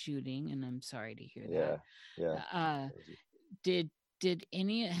mass shooting, and I'm sorry to hear Yeah, yeah. that. Did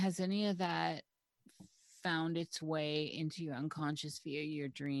has any of that found its way into your unconscious via your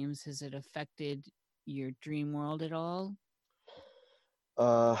dreams? Has it affected your dream world at all?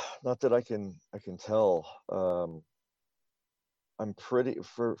 Not that I can tell. I'm pretty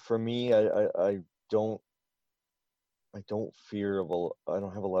for me. Don't I don't fear of I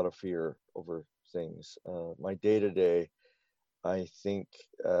don't have a lot of fear over things. My day to day, I think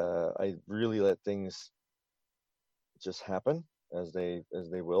I really let things just happen as they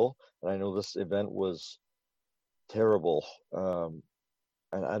will. And I know this event was terrible. And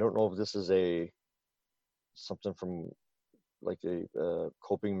I don't know if this is a something from like a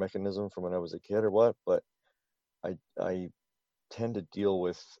coping mechanism from when I was a kid or what, but I tend to deal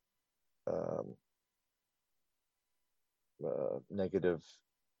with um, negative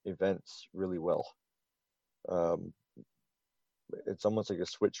events really well. Um, it's almost like a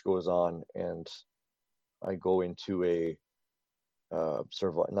switch goes on, and I go into a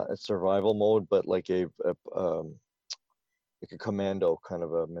not a survival mode, but like a commando kind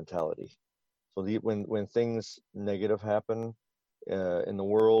of a mentality. So when things negative happen in the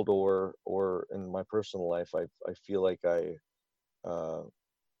world or in my personal life, I feel like uh,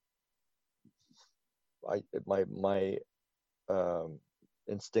 my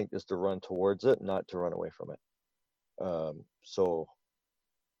instinct is to run towards it, not to run away from it. So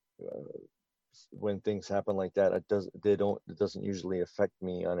uh, when things happen like that, it doesn't usually affect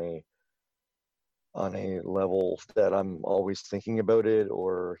me on a level that I'm always thinking about it,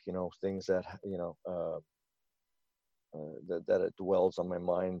 or things that that it dwells on my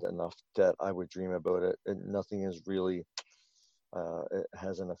mind enough that I would dream about it. And nothing is really it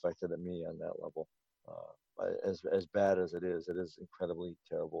hasn't affected me on that level. As bad as it is incredibly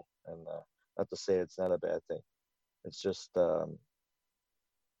terrible. And not to say it's not a bad thing. It's just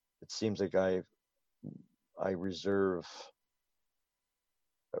it seems like I reserve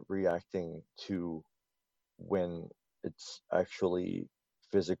reacting to when it's actually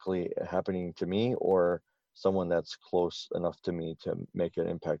physically happening to me or someone that's close enough to me to make an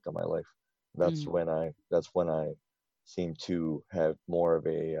impact on my life. That's Mm. when I seem to have more of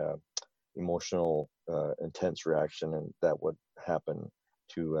a emotional intense reaction, and that would happen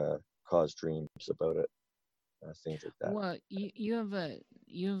to cause dreams about it, things like that. Well, you have a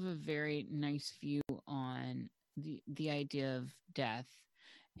very nice view on the idea of death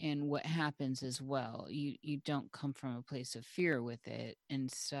and what happens as well. You don't come from a place of fear with it,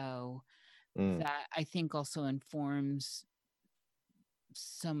 and so Mm, that I think also informs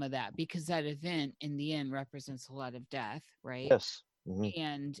some of that, because that event in the end represents a lot of death, right? yes. Hmm.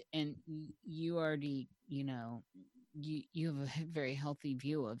 And you already, you have a very healthy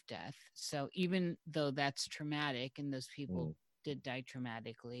view of death. So even though that's traumatic and those people Mm, did die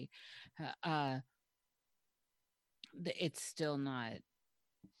traumatically, uh it's still not,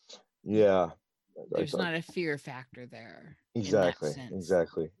 yeah. there's not a fear factor there in that Exactly. sense.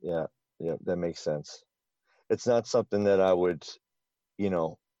 Exactly. Yeah. Yeah. That makes sense. It's not something that I would, you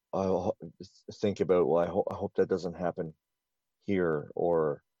know, think about. Well, I hope that doesn't happen here,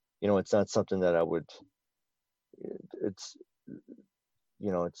 or, it's not something that I would. It's,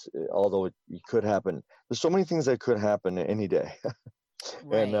 it's although it could happen. There's so many things that could happen any day,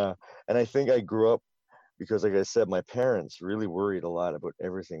 and Right. I think I grew up because, like I said, my parents really worried a lot about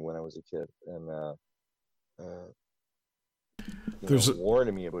everything when I was a kid, and uh, There's a,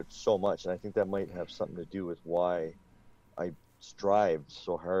 warning me about so much, and I think that might have something to do with why I strived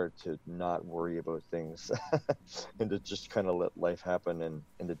so hard to not worry about things and to just kind of let life happen, and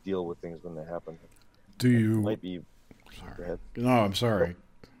to deal with things when they happen. do It you? might be. Go Sorry. ahead. No, I'm sorry.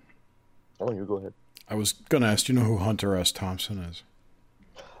 Oh, you go ahead. I was gonna ask. Do you know who Hunter S. Thompson is?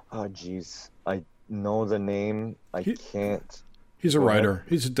 Oh, geez. I know the name. I He can't. he's a Go ahead. writer.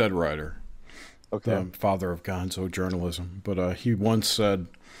 He's a dead writer. Okay. The father of gonzo journalism. But he once said,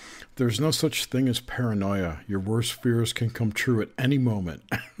 "There's no such thing as paranoia. Your worst fears can come true at any moment."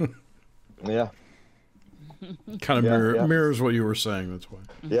 Yeah. Kind of Yeah. Yeah. mirrors what you were saying. That's why.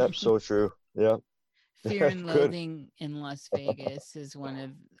 Yep. So true. Yep. Fear and Good. Loathing in Las Vegas is one of,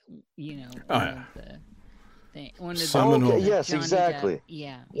 Oh one of yeah. one of Oh, okay. Seminal, the Yes. Johnny Depp. Exactly.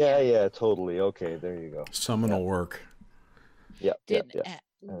 Yeah, Yeah. yeah. Yeah. Totally. Okay. There you go. Yeah. seminal work. Yeah. Yeah. Did Yeah.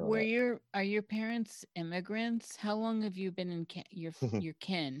 I know are your parents immigrants? How long have you been in that. your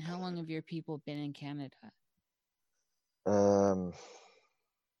kin? How long have your people been in Canada? um,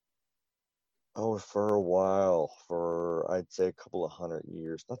 Oh, for a while, for I'd say a couple of 100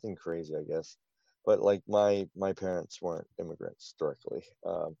 years. Nothing crazy, I guess. But like my parents weren't immigrants directly.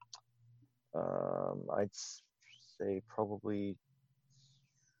 I'd say probably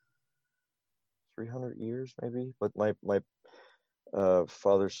 300 years maybe. But my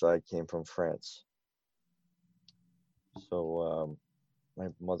father's side came from France. So my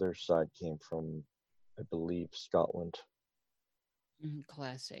mother's side came from, I believe, Scotland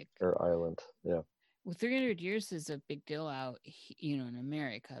Classic. or Ireland. Yeah. Well, 300 years is a big deal out, in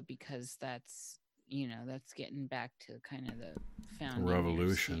America, because that's, that's getting back to kind of the founding years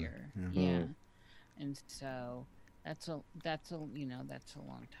Revolution. here. Yeah. Yeah. And so that's a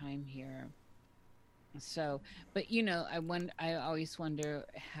long time here. So, but I always wonder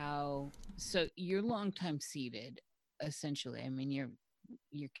how, so you're long time seated, essentially. I mean, you're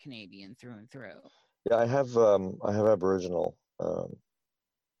Canadian through and through. Yeah, I have Aboriginal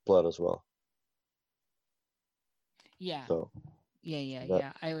blood as well. Yeah. So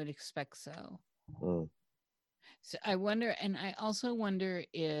Yeah. I would expect so. So I wonder, and I also wonder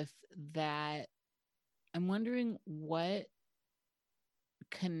if that, I'm wondering what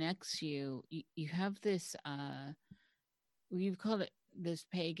connects you. You have this, you've called it this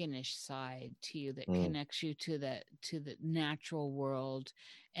paganish side to you that connects you to the natural world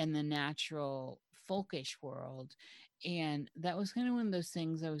and the natural folkish world. And that was kind of one of those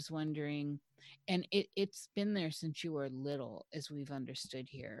things I was wondering, and it's been there since you were little, as we've understood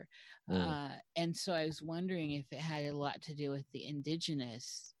here. And so I was wondering if it had a lot to do with the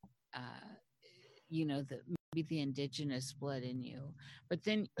indigenous, maybe the indigenous blood in you. But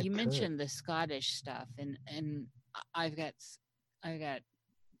then you mentioned the Scottish stuff, and I've got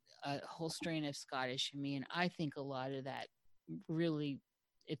a whole strain of Scottish in me, and I think a lot of that really,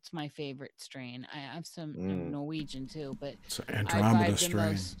 it's my favorite strain. I have some Norwegian too, but it's an Andromeda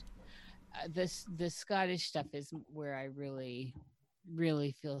strain. The Scottish stuff is where I really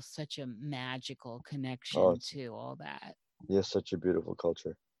feel such a magical connection to all that. Yes, such a beautiful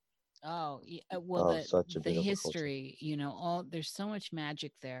culture. Oh, yeah. Well, the history, culture. There's so much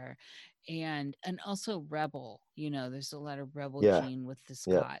magic there, and also rebel. There's a lot of rebel gene with the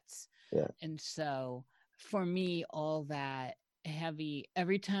Scots. Yeah. And so for me, all that heavy,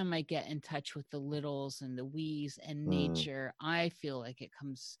 every time I get in touch with the littles and the wees and nature, I feel like it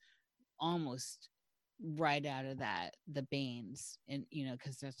comes almost right out of the Baines, and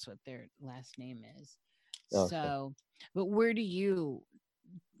because that's what their last name is. Okay. So, but where do you,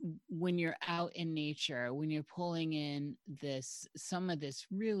 when you're out in nature, when you're pulling in some of this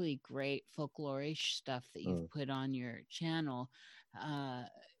really great folklorish stuff that you've put on your channel, where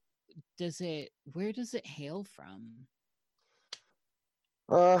does it hail from?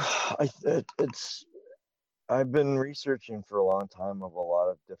 I've been researching for a long time of a lot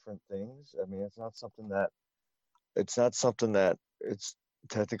of different things. I mean, it's not something that it's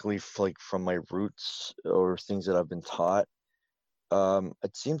technically like from my roots or things that I've been taught.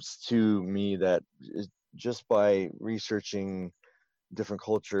 It seems to me that just by researching different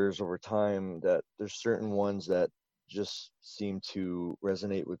cultures over time, that there's certain ones that just seem to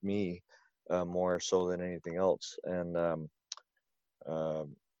resonate with me more so than anything else. And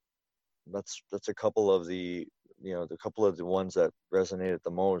that's a couple of the ones that resonated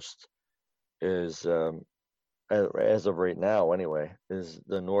the most is, as of right now anyway, is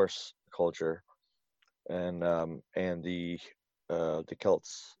the Norse culture and the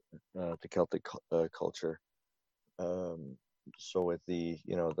Celts, the Celtic culture. So with the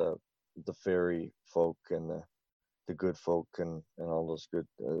fairy folk and the good folk and all those good,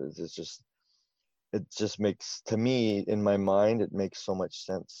 it just makes, to me, in my mind, it makes so much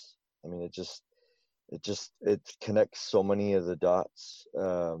sense. I mean, it connects so many of the dots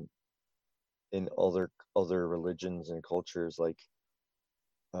in other religions and cultures, like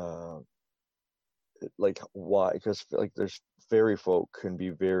why? Because like there's fairy folk can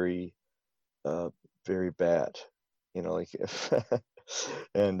be very very bad, like if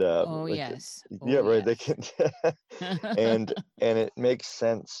and yes. Yeah, right, they can and it makes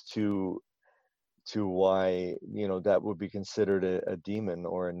sense to why that would be considered a demon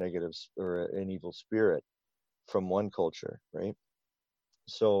or a negative or an evil spirit from one culture, right?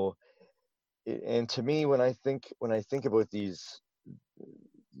 So, and to me, when I think about these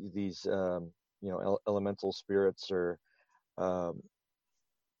elemental spirits or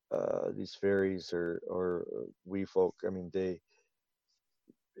these fairies or wee folk, I mean,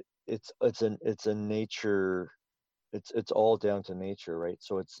 it's a nature. It's all down to nature, right?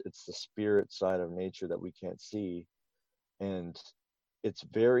 So it's the spirit side of nature that we can't see, and it's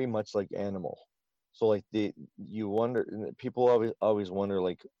very much like animal. So like you wonder, people always wonder,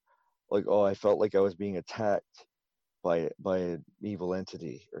 like, like, oh, I felt like I was being attacked by an evil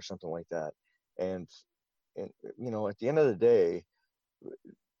entity or something like that. And at the end of the day,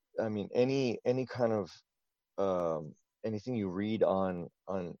 I mean, any kind of anything you read on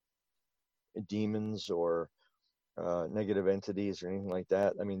demons or negative entities or anything like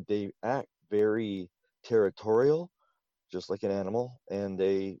that, I mean, they act very territorial, just like an animal, and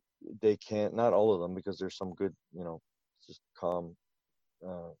they can't, not all of them, because there's some good, just calm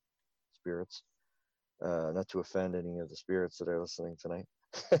spirits, not to offend any of the spirits that are listening tonight.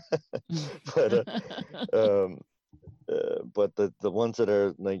 but um, but the ones that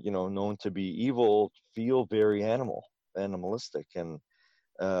are, like, known to be evil feel very animalistic, and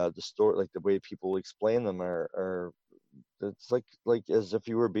the story, like the way people explain them, are it's like as if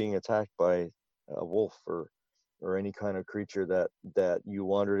you were being attacked by a wolf or any kind of creature that you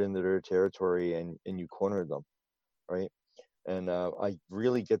wandered into their territory and you cornered them, right? And I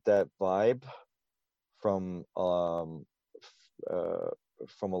really get that vibe from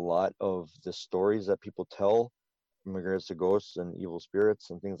from a lot of the stories that people tell in regards to ghosts and evil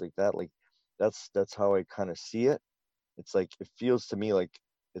spirits and things like that. Like that's how I kind of see it. It's like, it feels to me like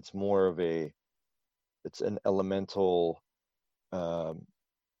it's more of it's an elemental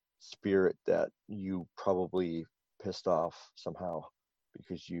spirit that you probably pissed off somehow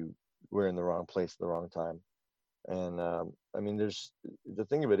because you were in the wrong place at the wrong time. And I mean, there's the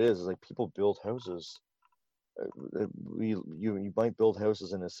thing of it is like, people build houses. You might build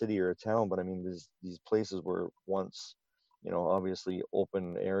houses in a city or a town, but I mean, these places were once, obviously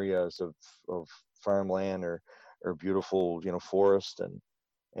open areas of farmland or beautiful, forest,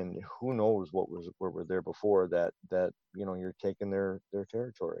 and who knows what were there before that you're taking their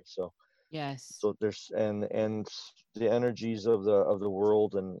territory. So Yes. there's and the energies of the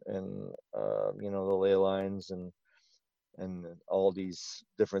world, and the ley lines and all these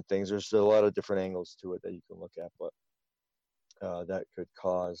different things. There's a lot of different angles to it that you can look at, but that could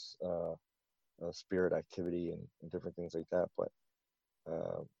cause spirit activity and different things like that. But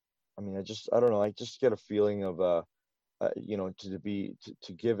I mean, I don't know. I just get a feeling of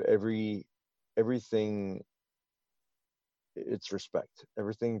to give everything its respect.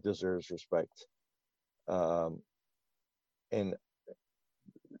 Everything deserves respect, um, and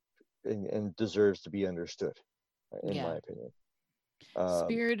and deserves to be understood, in Yeah. my opinion.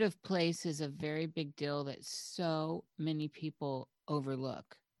 Spirit of place is a very big deal that so many people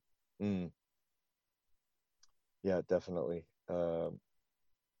overlook. Yeah, definitely.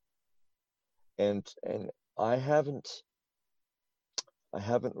 And I haven't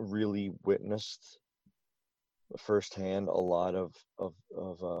really witnessed firsthand a lot of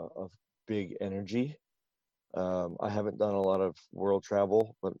big energy. I haven't done a lot of world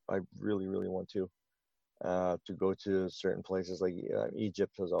travel, but I really, really want to go to certain places. Like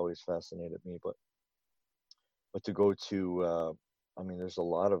Egypt has always fascinated me, but to go to, I mean, there's a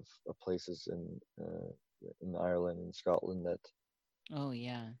lot of places in Ireland and Scotland Oh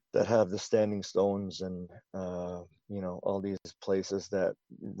yeah. that have the standing stones, and all these places that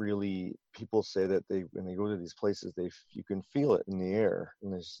really, people say that when they go to these places, you can feel it in the air,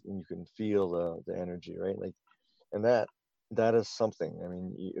 and you can feel the energy, right? Like, and that is something. I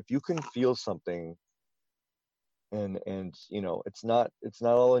mean, if you can feel something, and it's not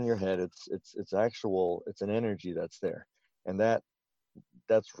all in your head, it's actual, it's an energy that's there, and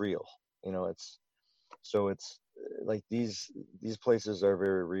that's real. It's like these places are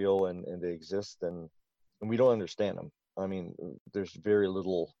very real, and they exist, and we don't understand them. I mean, there's very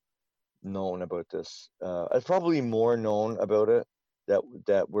little known about this. It's probably more known about it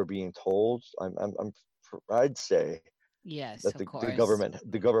that we're being told. I'd say Yes, that of the course.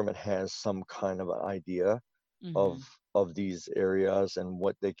 government has some kind of an idea Hmm. of these areas and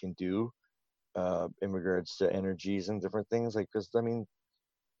what they can do in regards to energies and different things. Like, because I mean,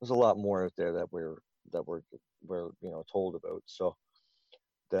 there's a lot more out there that we're told about. So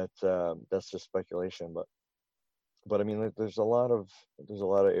that's just speculation, but I mean, there's a lot of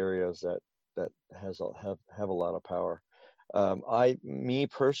areas that have a lot of power. Me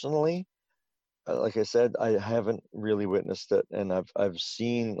personally, like I said, I haven't really witnessed it, and I've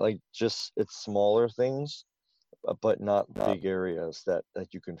seen, like, just it's smaller things, but not big areas that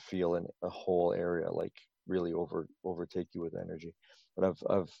you can feel in a whole area, like really overtake you with energy. But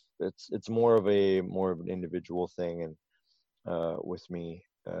it's more of an individual thing, and with me,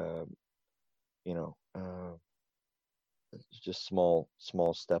 you know, uh, just small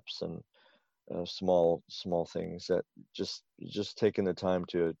steps, and small things that just taking the time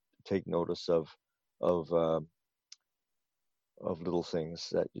to take notice of uh, of little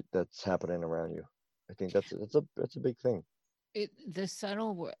things that's happening around you. I think that's a big thing. The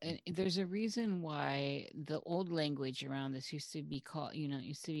subtle there's a reason why the old language around this used to be called,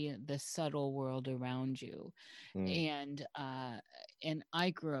 used to be the subtle world around you. Mm, And I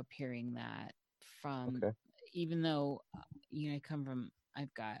grew up hearing that from, okay. even though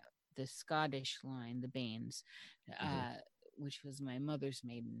I've got the Scottish line, the Baines, Hmm. uh which was my mother's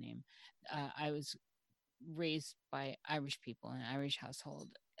maiden name. I was raised by Irish people in an Irish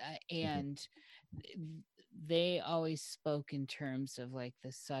household, Hmm. and they always spoke in terms of like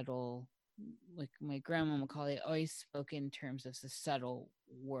the subtle, like my grandma Macaulay always spoke in terms of the subtle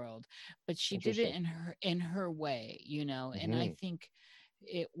world, but she did it Interesting. in her way, and I Hmm. think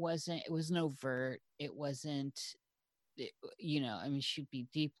it wasn't overt. It wasn't, I mean, she'd be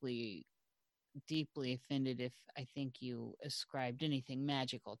deeply deeply offended if I think you ascribed anything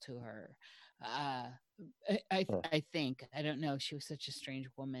magical to her. Uh, Huh. I think, I don't know. She was such a strange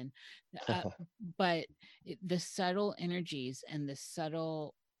woman, uh, but the subtle energies and the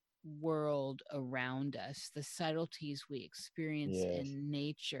subtle world around us, the subtleties we experience Yes. in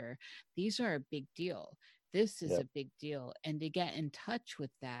nature, these are a big deal. This is Yep. a big deal, and to get in touch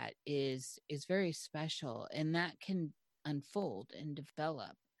with that is very special, and that can unfold and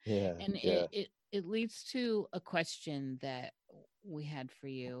develop. Yeah. And Yeah. it leads to a question that we had for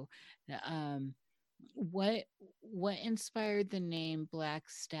you. Um, what what inspired the name Black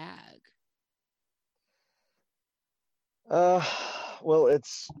Stag? Uh, well,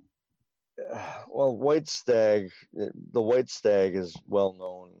 it's well, white stag. The white stag is well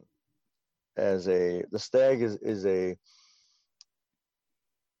known as a. The stag is a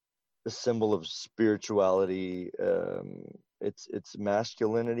symbol of spirituality. It's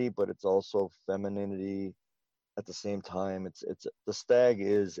masculinity, but it's also femininity at the same time. It's the stag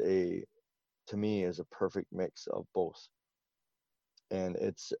is a to me is a perfect mix of both, and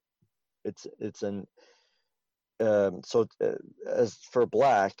it's an so as for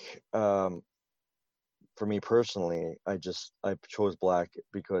black, for me personally, I chose black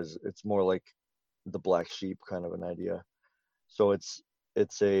because it's more like the black sheep kind of an idea. So it's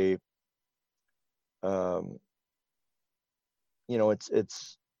a um,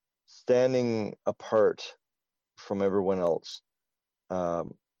 it's standing apart from everyone else,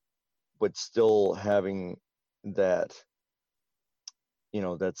 um, but still having that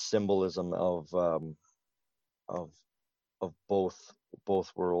that symbolism of of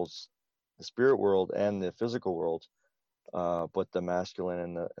both worlds, the spirit world and the physical world, but the masculine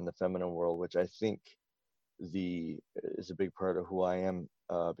and the feminine world, which I think the is a big part of who I am,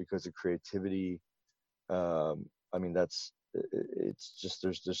 because of creativity. I mean, it's just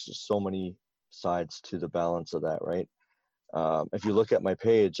there's just so many sides to the balance of that, right? If you look at my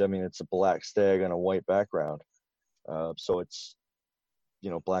page, I mean, it's a black stag on a white background, so it's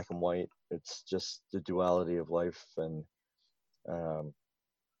black and white. It's just the duality of life, and um,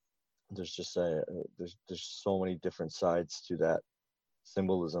 there's just there's so many different sides to that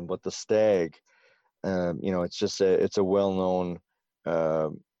symbolism. But the stag, it's just it's a well-known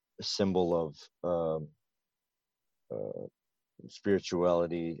um symbol of uh,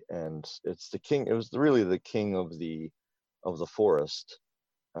 spirituality, and it's the king. It was really the king of the forest,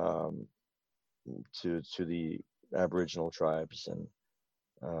 um, to the Aboriginal tribes, and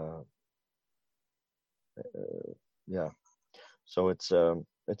uh, yeah. So it's a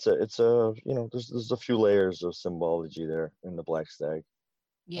there's a few layers of symbology there in the black stag.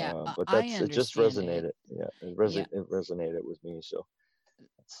 Yeah, But I it just understand it. resonated. Yeah, Yeah, it resonated with me. So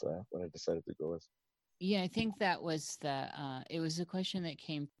that's what I decided to go with. yeah. I think that was it was a question that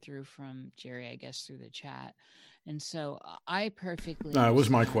came through from Jerry, I guess, through the chat, and so I perfectly No, it was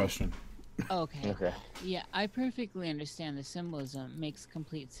my understand. question. Okay. Okay. Yeah, I perfectly understand the symbolism. It makes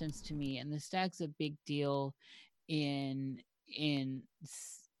complete sense to me. And the stag's a big deal in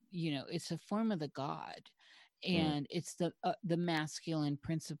it's a form of the god, Mm, and it's the masculine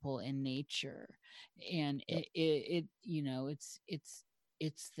principle in nature, and yep.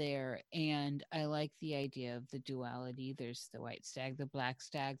 it's there. And I like the idea of the duality. There's the white stag, the black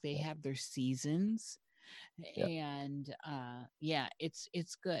stag. They Yep. have their seasons, Yep. and yeah, it's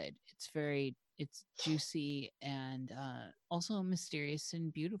good. It's juicy, and also mysterious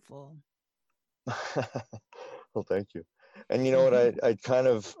and beautiful. Well, thank you. And you know what? I kind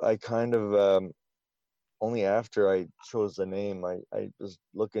of only after I chose the name, I was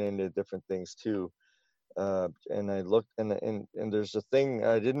looking into different things too. And I looked, and there's a thing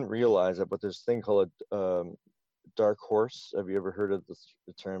I didn't realize it, but there's a thing called dark horse. Have you ever heard of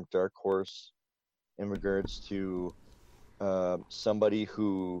the term dark horse in regards to somebody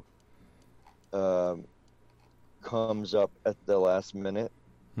who um, comes up at the last minute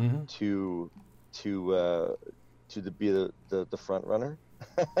Hmm. to to uh, be the front runner.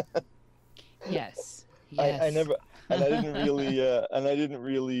 Yes. I Yes. never, and I didn't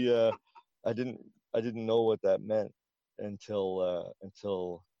really, I didn't know what that meant until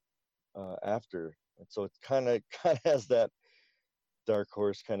after. And so it kind of has that dark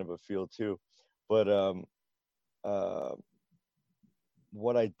horse kind of a feel too. But uh,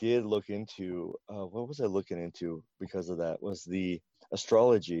 what I did look into, what was I looking into because of that, was the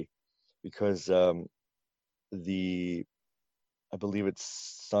astrology, because the I believe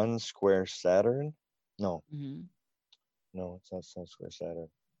it's Sun square Saturn. No, Hmm. no, it's not Sun square Saturn.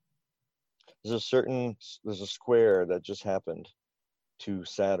 There's a square that just happened to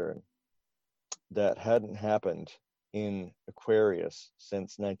Saturn that hadn't happened in Aquarius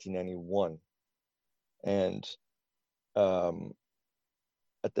since 1991, and um,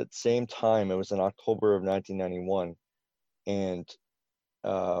 at that same time, it was in October of 1991, and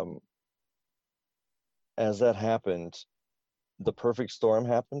um, as that happened, the perfect storm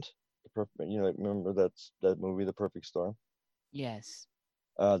happened. Remember that movie, The Perfect Storm? Yes.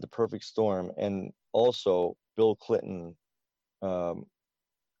 The perfect storm, and also Bill Clinton um,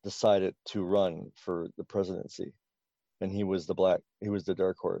 decided to run for the presidency, and he was the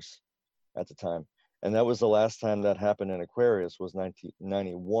dark horse at the time, and that was the last time that happened in Aquarius, was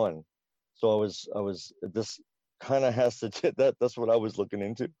 1991. So I was this kind of has to that's what I was looking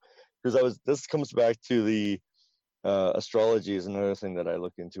into, because this comes back to the astrology is another thing that I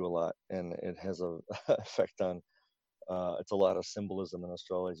look into a lot, and it has a effect on it's a lot of symbolism in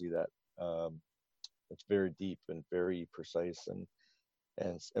astrology that it's very deep and very precise, and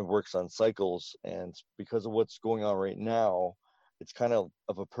it works on cycles. And because of what's going on right now, it's kind of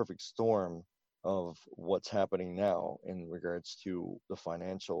a perfect storm of what's happening now in regards to the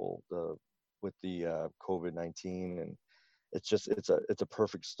financial, with the COVID-19, and it's a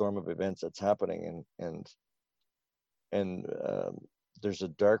perfect storm of events that's happening, and there's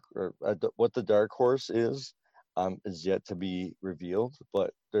a what the dark horse is yet to be revealed,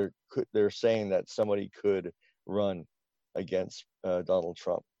 but they're saying that somebody could run against Donald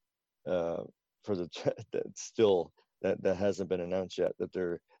Trump for the that still that hasn't been announced yet,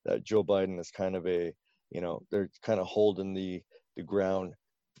 that Joe Biden is kind of they're kind of holding the ground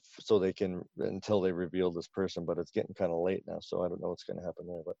so they can, until they reveal this person, but it's getting kind of late now, so I don't know what's going to happen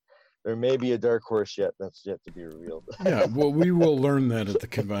there, but there may be a dark horse yet that's yet to be revealed. Yeah, well, we will learn that at the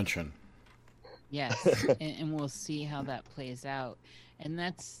convention. Yes. And we'll see how that plays out. And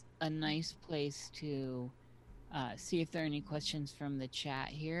that's a nice place to see if there are any questions from the chat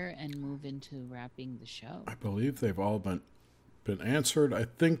here and move into wrapping the show. I believe they've all been answered. I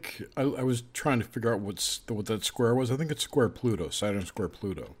think I was trying to figure out what that square was. I think it's square Pluto, Saturn square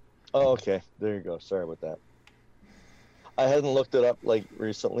Pluto. Oh, okay. There you go. Sorry about that. I hadn't looked it up like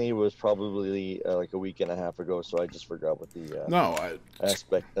recently. It was probably like a week and a half ago, so I just forgot what the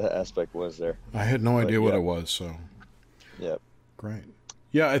aspect was there. I had no idea what it was, so. Yeah. Great.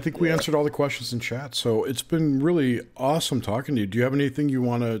 Yeah, I think we answered all the questions in chat, so it's been really awesome talking to you. Do you have anything you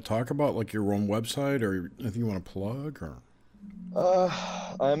want to talk about, like your own website, or anything you want to plug, or?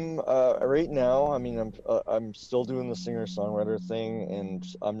 I'm right now. I mean, I'm still doing the singer-songwriter thing, and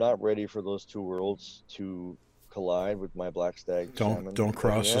I'm not ready for those two worlds to collide with my Black Stag. Don't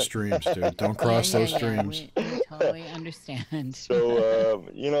cross the streams, dude. Don't cross those streams. We totally understand. So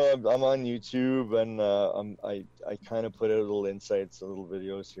I'm on YouTube, and I kind of put out little insights, little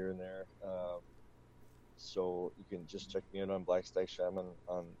videos here and there. So you can just check me out on Black Stag Shaman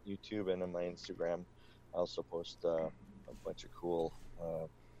on YouTube and on my Instagram. I also post a bunch of cool,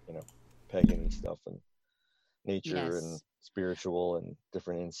 pagan stuff and nature and spiritual and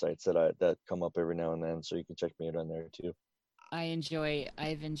different insights that come up every now and then. So you can check me out on there too.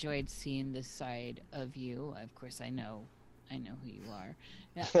 I've enjoyed seeing this side of you. Of course, I know who you are.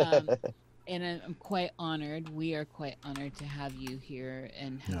 And I'm quite honored. We are quite honored to have you here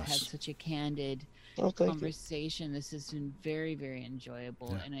and have had such a candid conversation. This has been very, very enjoyable.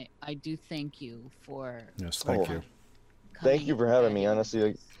 Yeah. And I do thank you for. Yes, thank you. Thank you for having me.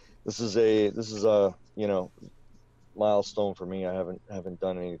 Honestly, this is a milestone for me. I haven't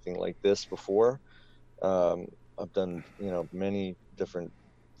done anything like this before. I've done many different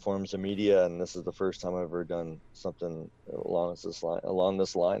forms of media, and this is the first time I've ever done something along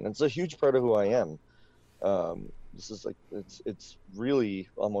this line. It's a huge part of who I am. This is like it's really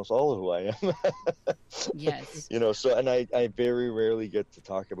almost all of who I am. Yes. So, and I very rarely get to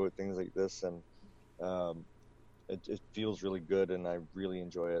talk about things like this, and it feels really good, and I really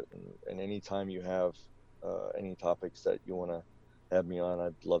enjoy it. And anytime you have any topics that you want to have me on,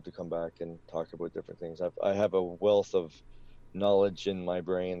 I'd love to come back and talk about different things. I have a wealth of knowledge in my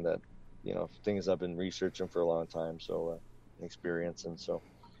brain that things I've been researching for a long time. So experience, and so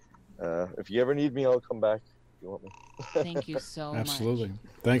if you ever need me, I'll come back if you want me. Thank you so Absolutely. much.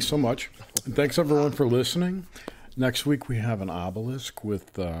 Thanks so much. And thanks everyone for listening. Next week we have an obelisk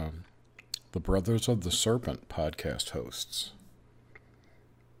with the Brothers of the Serpent podcast hosts.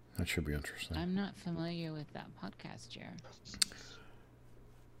 That should be interesting. I'm not familiar with that podcast, Jared.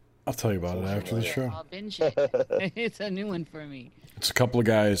 I'll tell you about it after the show. I'll binge it. It's a new one for me. It's a couple of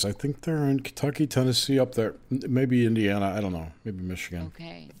guys. I think they're in Kentucky, Tennessee, up there. Maybe Indiana. I don't know. Maybe Michigan.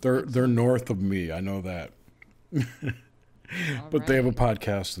 Okay. They're north of me. I know that. But they have a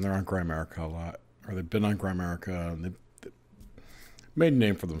podcast, and they're on Grimerica a lot. Or they've been on Grimerica, and they've made a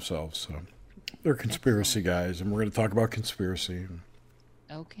name for themselves. So they're conspiracy guys, and we're going to talk about conspiracy.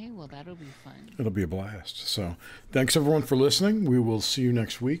 Okay, well, that'll be fun. It'll be a blast. So thanks, everyone, for listening. We will see you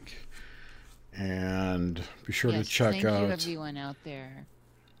next week. And be sure to check thank out you, everyone out there.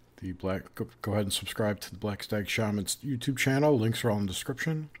 the Go ahead and subscribe to the Black Stag Shaman's YouTube channel. Links are all in the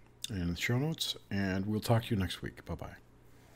description and the show notes. And we'll talk to you next week. Bye-bye.